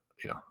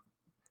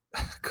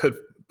could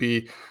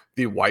be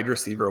the wide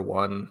receiver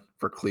one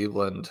for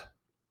Cleveland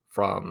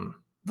from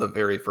the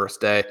very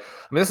first day. I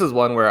mean, this is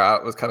one where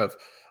I was kind of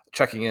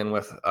checking in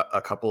with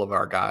a couple of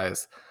our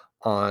guys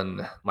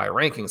on my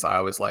rankings, I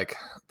always like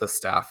the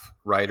staff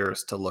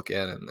writers to look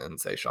in and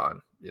say,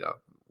 Sean,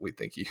 we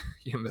think you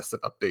missed an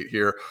update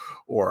here,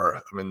 or,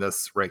 I mean,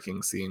 this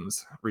ranking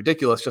seems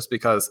ridiculous, just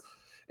because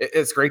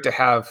it's great to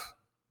have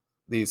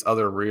these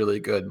other really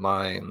good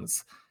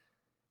minds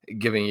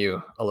giving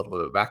you a little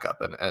bit of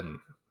backup and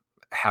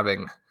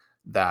having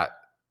that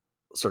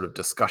sort of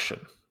discussion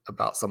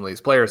about some of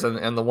these players.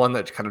 And the one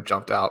that kind of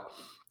jumped out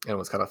and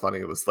was kind of funny,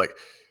 it was like,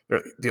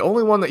 the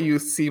only one that you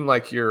seem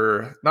like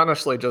you're not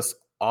necessarily just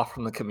off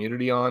from the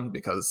community on,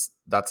 because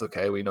that's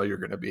okay. We know you're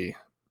going to be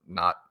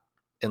not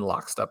in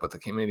lockstep with the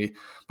community,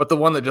 but the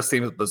one that just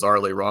seems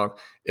bizarrely wrong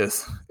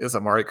is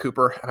Amari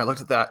Cooper. And I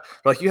looked at that,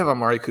 like, you have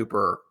Amari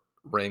Cooper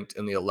ranked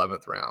in the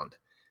 11th round.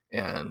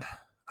 And I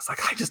was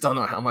like, I just don't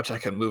know how much I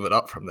can move it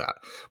up from that.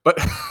 But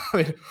I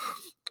mean,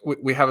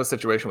 we have a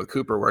situation with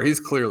Cooper where he's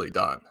clearly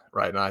done,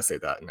 right? And I say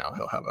that now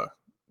he'll have a,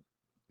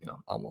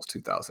 almost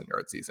 2,000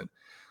 yard season.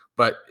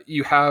 But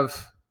you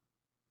have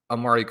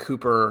Amari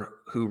Cooper,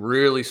 who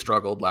really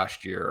struggled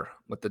last year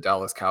with the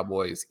Dallas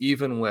Cowboys,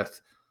 even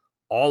with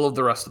all of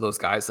the rest of those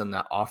guys in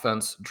that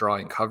offense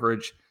drawing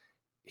coverage.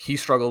 He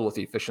struggled with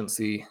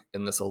efficiency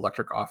in this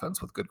electric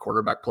offense with good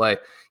quarterback play.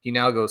 He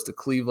now goes to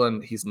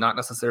Cleveland. He's not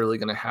necessarily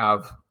going to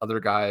have other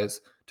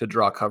guys to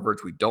draw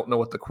coverage. We don't know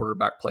what the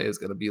quarterback play is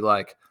going to be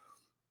like.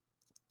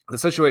 The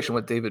situation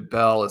with David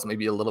Bell is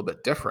maybe a little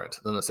bit different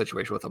than the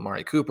situation with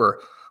Amari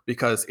Cooper,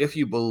 because if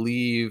you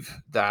believe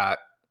that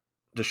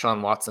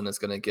Deshaun Watson is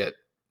going to get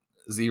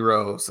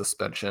 0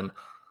 suspension,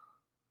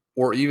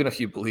 or even if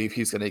you believe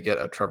he's going to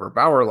get a Trevor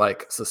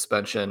Bauer-like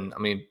suspension, I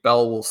mean,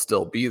 Bell will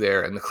still be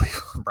there, and the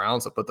Cleveland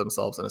Browns have put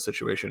themselves in a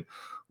situation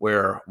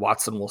where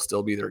Watson will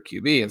still be their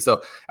QB. And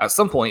so at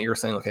some point you're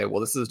saying, okay,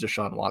 well, this is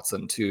Deshaun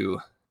Watson to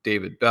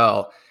David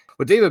Bell.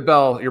 With David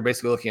Bell, you're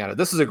basically looking at it,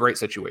 this is a great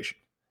situation.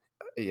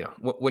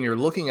 When you're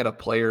looking at a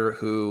player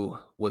who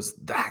was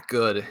that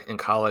good in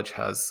college,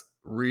 has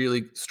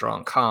really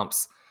strong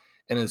comps,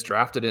 and is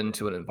drafted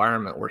into an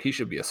environment where he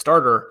should be a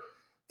starter,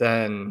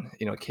 then,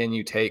 can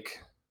you take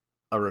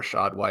a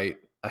Rachaad White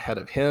ahead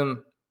of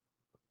him?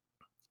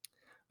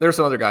 There's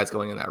some other guys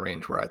going in that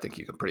range where I think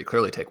you can pretty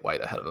clearly take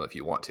White ahead of him if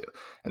you want to.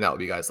 And that would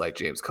be guys like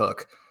James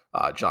Cook,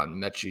 John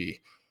Mechie,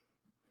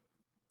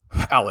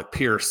 Alec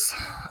Pierce,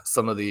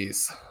 some of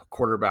these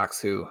quarterbacks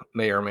who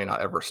may or may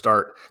not ever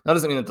start. That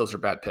doesn't mean that those are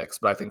bad picks,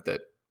 but I think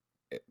that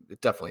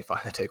it's definitely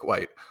fine to take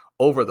White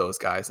over those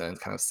guys and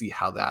kind of see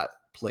how that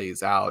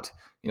plays out.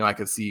 I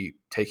could see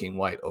taking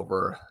White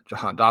over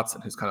Jahan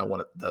Dotson, who's kind of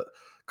one of the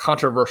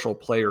controversial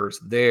players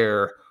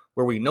there,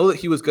 where we know that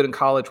he was good in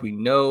college. We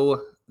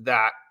know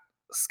that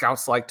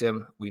scouts liked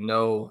him. We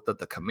know that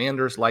the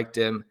Commanders liked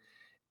him.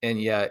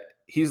 And yet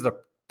he's the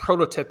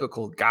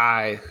prototypical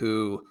guy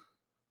who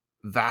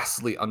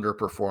vastly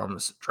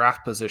underperforms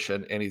draft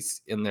position, and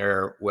he's in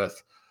there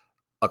with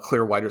a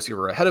clear wide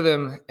receiver ahead of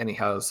him, and he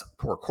has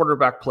poor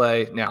quarterback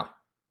play. Now,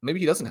 maybe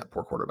he doesn't have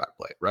poor quarterback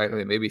play, right? I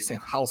mean, maybe Sam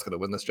Howell's going to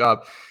win this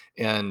job.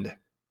 And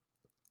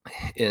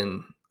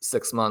in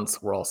 6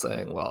 months, we're all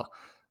saying, well,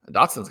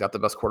 Dotson's got the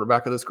best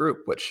quarterback of this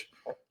group, which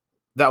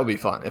that would be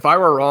fun. If I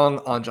were wrong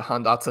on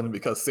Jahan Dotson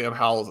because Sam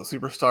Howell is a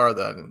superstar,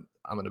 then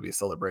I'm going to be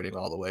celebrating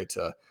all the way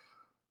to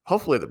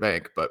hopefully the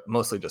bank, but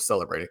mostly just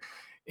celebrating.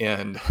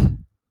 And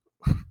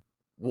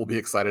we'll be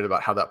excited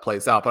about how that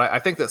plays out. But I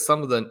think that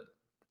some of the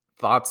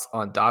thoughts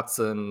on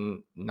Dotson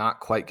not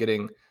quite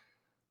getting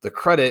the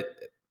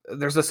credit,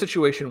 there's a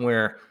situation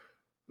where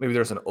maybe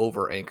there's an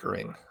over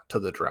anchoring to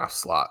the draft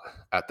slot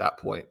at that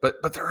point.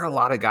 But there are a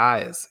lot of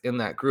guys in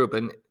that group.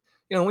 And,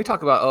 when we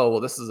talk about, oh, well,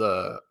 this is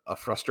a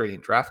frustrating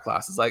draft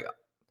class, it's like,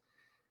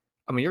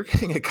 I mean, you're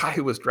getting a guy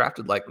who was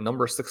drafted like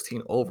number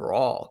 16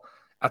 overall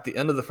at the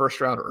end of the first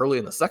round or early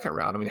in the second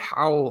round. I mean,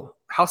 how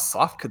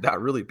soft could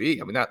that really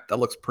be? I mean, that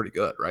looks pretty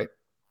good, right?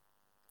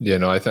 Yeah,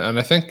 no, I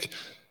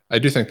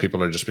do think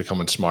people are just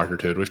becoming smarter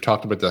to it. We've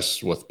talked about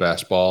this with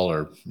best ball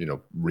or,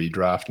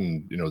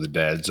 redrafting, the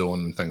dead zone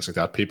and things like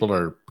that. People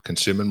are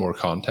consuming more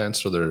content,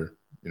 so they're,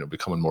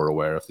 becoming more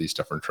aware of these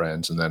different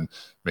trends, and then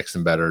makes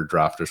them better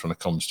drafters when it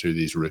comes to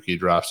these rookie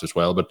drafts as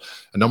well. But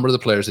a number of the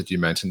players that you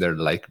mentioned there,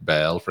 like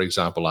Bell, for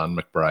example, and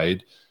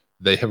McBride,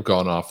 they have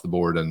gone off the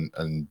board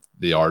in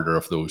the order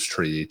of those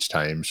 3 each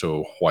time.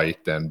 So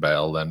White, then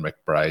Bell, then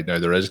McBride. Now,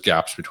 there is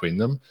gaps between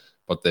them,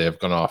 but they have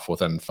gone off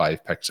within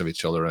 5 picks of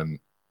each other in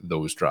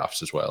those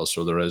drafts as well.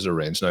 So there is a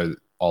range. Now,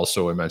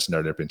 also, I mentioned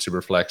earlier, being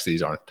super flex,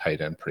 these aren't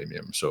tight end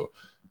premium. So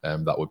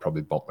that would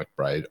probably bump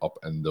McBride up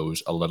in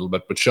those a little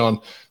bit. But Sean,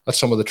 that's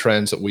some of the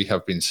trends that we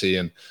have been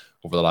seeing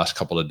over the last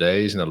couple of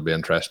days. And it'll be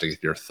interesting to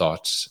get your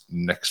thoughts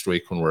next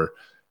week when we're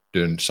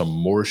doing some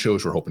more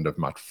shows. We're hoping to have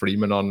Matt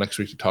Freeman on next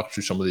week to talk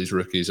through some of these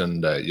rookies,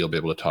 and you'll be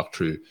able to talk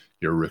through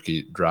your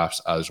rookie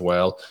drafts as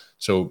well.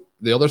 So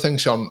the other thing,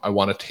 Sean, I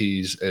want to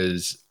tease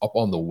is up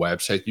on the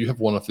website, you have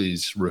one of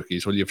these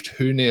rookies. Well, you have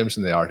 2 names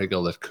in the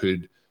article that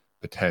could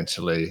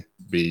potentially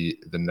be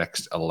the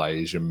next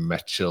Elijah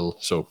Mitchell.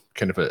 So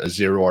kind of a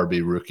 0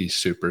 RB rookie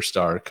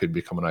superstar could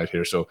be coming out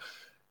here. So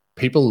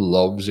people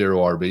love 0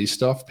 RB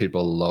stuff.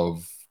 People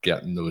love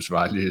getting those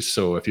values.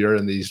 So if you're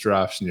in these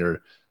drafts and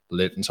you're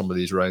late in some of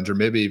these rounds, or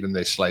maybe even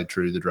they slide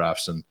through the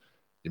drafts and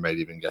you might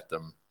even get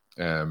them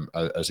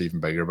as even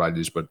bigger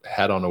values. But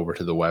head on over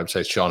to the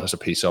website. Sean has a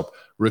piece up,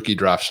 rookie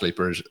draft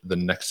sleepers. The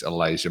next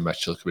Elijah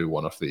Mitchell could be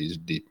one of these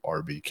deep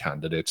RB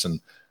candidates,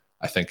 and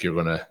I think you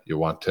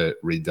want to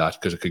read that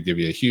because it could give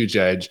you a huge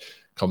edge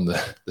come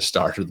the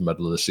start or the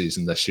middle of the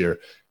season this year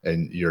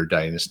in your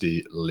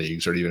dynasty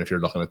leagues, or even if you're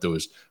looking at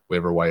those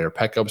waiver wire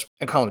pickups.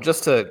 And Colin,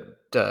 just to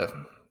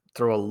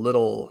throw a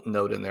little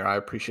note in there, I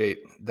appreciate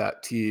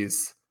that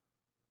tease.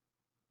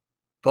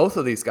 Both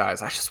of these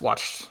guys, I just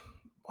watched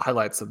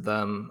highlights of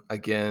them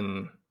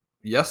again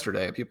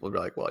yesterday, and people will be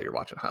like, well, you're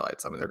watching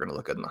highlights. I mean, they're going to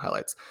look good in the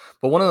highlights.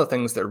 But one of the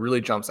things that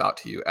really jumps out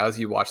to you as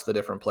you watch the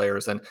different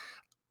players, and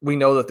we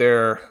know that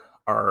there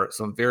are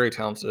some very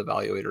talented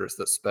evaluators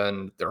that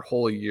spend their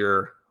whole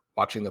year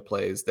watching the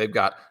plays. They've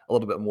got a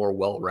little bit more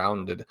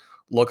well-rounded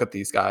look at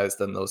these guys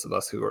than those of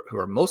us who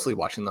are mostly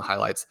watching the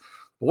highlights.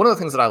 But one of the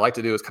things that I like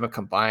to do is kind of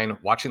combine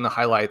watching the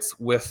highlights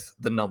with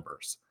the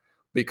numbers,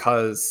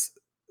 because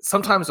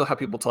sometimes you'll have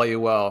people tell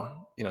you,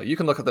 well, you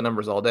can look at the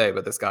numbers all day,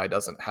 but this guy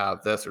doesn't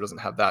have this or doesn't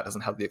have that,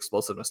 doesn't have the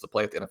explosiveness to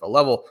play at the NFL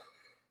level.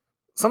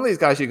 Some of these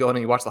guys, you go in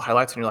and you watch the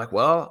highlights and you're like,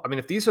 well, I mean,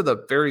 if these are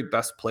the very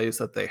best plays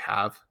that they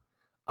have,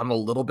 I'm a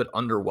little bit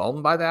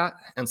underwhelmed by that.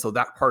 And so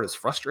that part is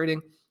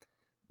frustrating.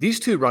 These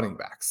two running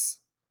backs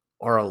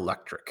are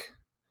electric,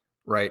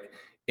 right?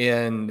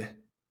 And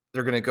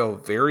they're going to go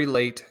very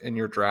late in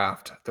your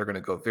draft. They're going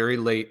to go very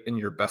late in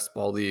your best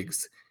ball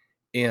leagues.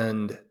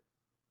 And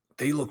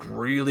they look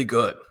really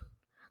good.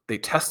 They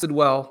tested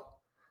well.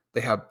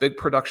 They have big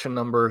production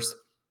numbers.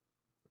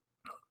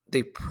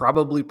 They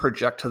probably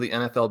project to the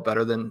NFL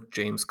better than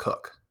James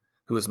Cook,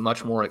 who is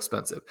much more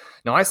expensive.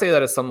 Now, I say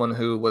that as someone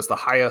who was the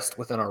highest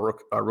within our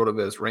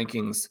RotoViz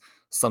rankings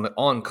summit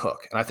on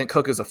Cook. And I think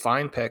Cook is a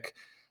fine pick.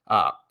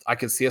 I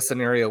could see a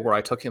scenario where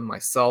I took him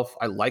myself.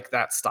 I like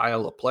that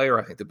style of player.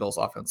 I think the Bills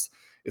offense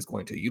is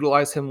going to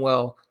utilize him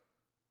well.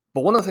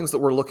 But one of the things that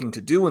we're looking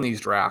to do in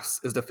these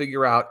drafts is to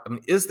figure out,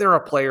 is there a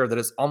player that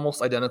is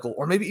almost identical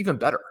or maybe even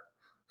better,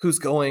 who's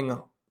going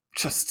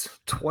just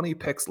 20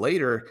 picks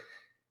later?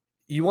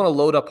 You want to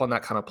load up on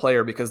that kind of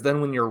player, because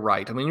then when you're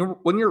right,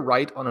 when you're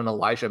right on an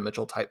Elijah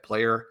Mitchell type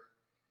player,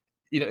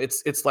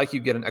 it's like you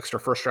get an extra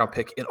first round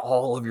pick in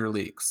all of your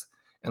leagues.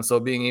 And so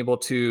being able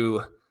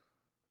to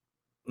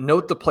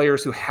note the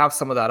players who have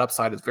some of that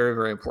upside is very,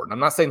 very important. I'm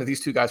not saying that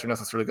these two guys are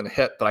necessarily going to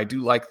hit, but I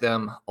do like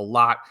them a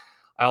lot.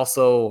 I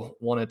also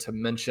wanted to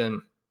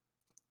mention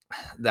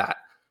that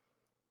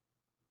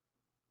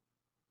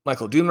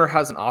Michael Doomer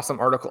has an awesome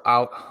article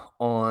out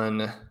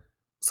on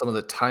some of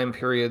the time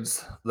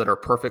periods that are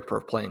perfect for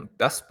playing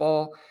best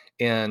ball.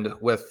 And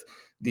with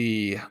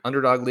the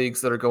underdog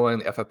leagues that are going,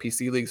 the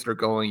FFPC leagues that are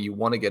going, you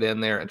want to get in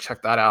there and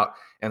check that out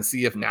and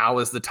see if now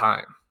is the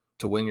time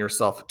to win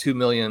yourself $2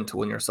 million, to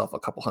win yourself a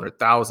couple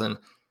 $100,000.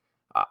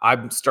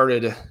 I've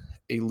started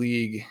a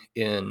league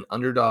in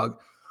underdog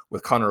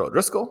with Connor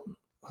O'Driscoll,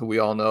 who we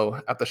all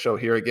know at the show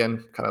here.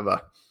 Again, kind of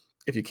a,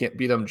 if you can't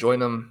beat them, join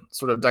them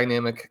sort of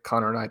dynamic.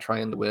 Connor and I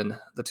trying to win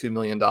the $2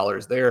 million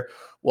there.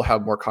 We'll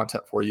have more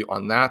content for you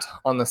on that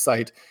on the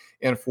site.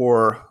 And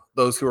for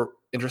those who are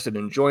interested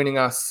in joining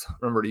us,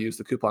 remember to use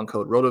the coupon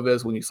code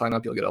RotoViz. When you sign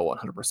up, you'll get a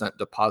 100%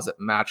 deposit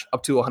match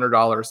up to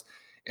 $100.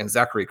 And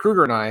Zachary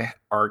Kruger and I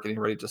are getting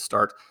ready to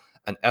start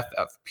an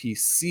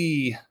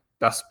FFPC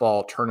best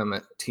ball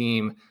tournament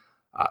team.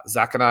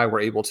 Zach and I were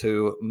able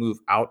to move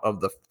out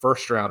of the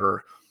first round,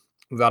 or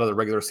move out of the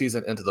regular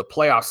season into the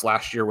playoffs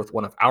last year with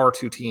one of our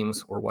two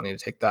teams. We're wanting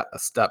to take that a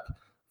step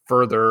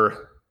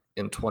further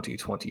in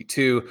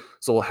 2022.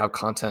 So we'll have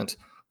content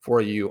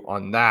for you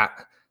on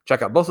that.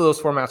 Check out both of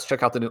those formats.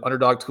 Check out the new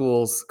underdog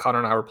tools. Connor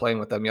and I were playing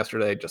with them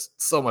yesterday. Just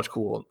so much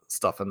cool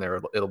stuff in there.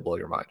 It'll blow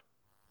your mind.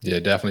 Yeah,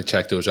 definitely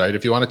check those out.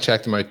 If you want to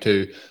check them out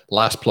too,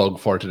 last plug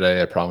for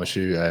today, I promise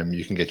you,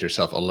 you can get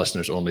yourself a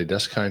listeners only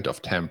discount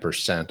of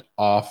 10%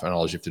 off. And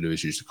all you have to do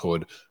is use the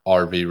code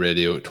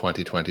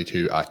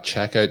RVRadio2022 at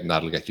checkout, and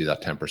that'll get you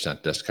that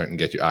 10% discount and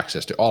get you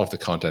access to all of the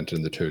content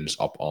and the tools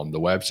up on the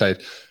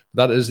website.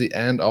 That is the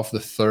end of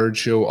the third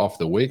show of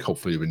the week.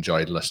 Hopefully you've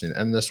enjoyed listening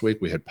in this week.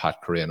 We had Pat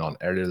Crane on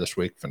earlier this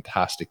week.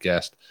 Fantastic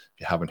guest.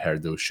 If you haven't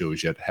heard those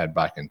shows yet, head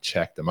back and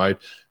check them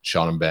out.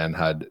 Sean and Ben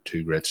had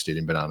two great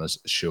Stealing Bananas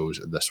shows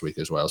this week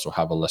as well, so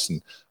have a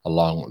listen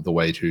along the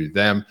way to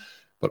them.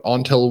 But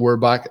until we're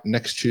back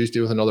next Tuesday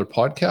with another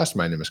podcast,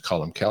 my name is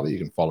Colin Kelly. You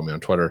can follow me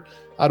on Twitter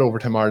at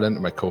Overtime Ireland.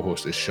 My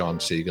co-host is Sean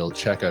Siegel.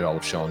 Check out all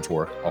of Sean's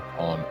work up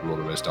on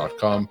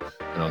rotoviz.com.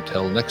 And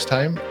until next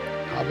time,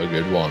 have a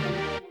good one.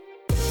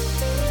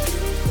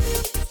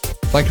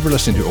 Thank you for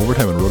listening to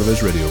Overtime on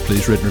RotoViz Radio.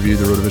 Please rate and review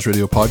the RotoViz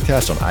Radio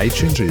podcast on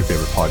iTunes or your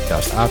favorite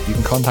podcast app. You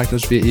can contact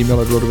us via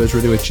email at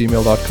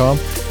rotovizradio@gmail.com.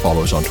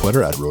 Follow us on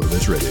Twitter at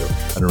RotoViz Radio.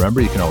 And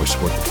remember, you can always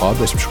support the pod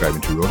by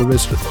subscribing to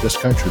RotoViz with a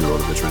discount through the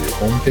RotoViz Radio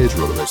homepage,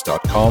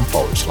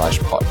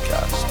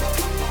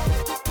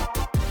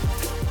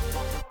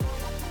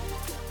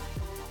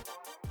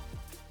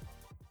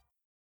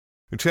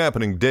 rotoviz.com/podcast. It's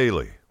happening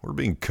daily. We're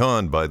being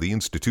conned by the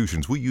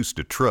institutions we used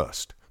to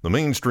trust. The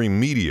mainstream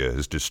media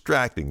is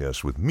distracting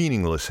us with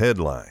meaningless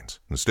headlines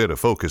instead of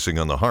focusing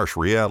on the harsh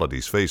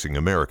realities facing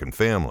American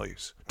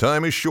families.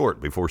 Time is short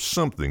before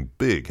something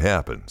big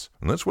happens,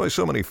 and that's why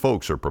so many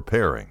folks are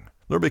preparing.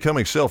 They're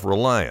becoming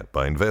self-reliant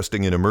by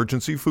investing in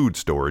emergency food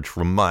storage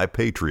from My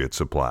Patriot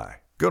Supply.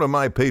 Go to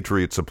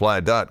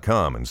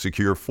MyPatriotSupply.com and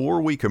secure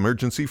 4-week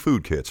emergency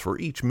food kits for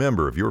each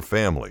member of your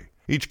family.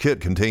 Each kit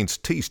contains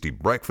tasty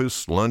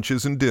breakfasts,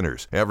 lunches, and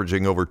dinners,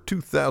 averaging over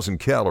 2,000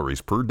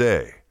 calories per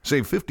day.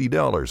 Save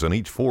 $50 on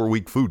each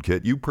 4-week food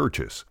kit you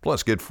purchase,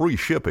 plus get free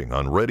shipping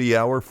on Ready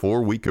Hour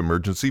 4-week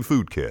emergency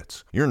food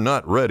kits. You're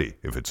not ready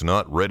if it's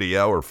not Ready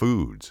Hour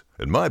foods.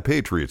 At My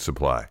Patriot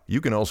Supply,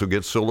 you can also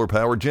get solar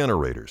power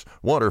generators,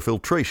 water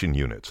filtration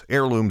units,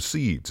 heirloom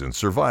seeds, and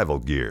survival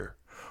gear.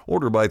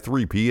 Order by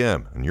 3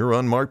 p.m. and your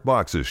unmarked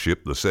boxes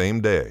ship the same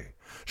day.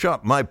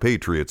 Shop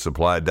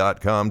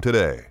MyPatriotSupply.com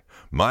today.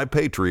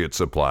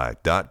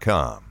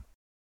 MyPatriotSupply.com.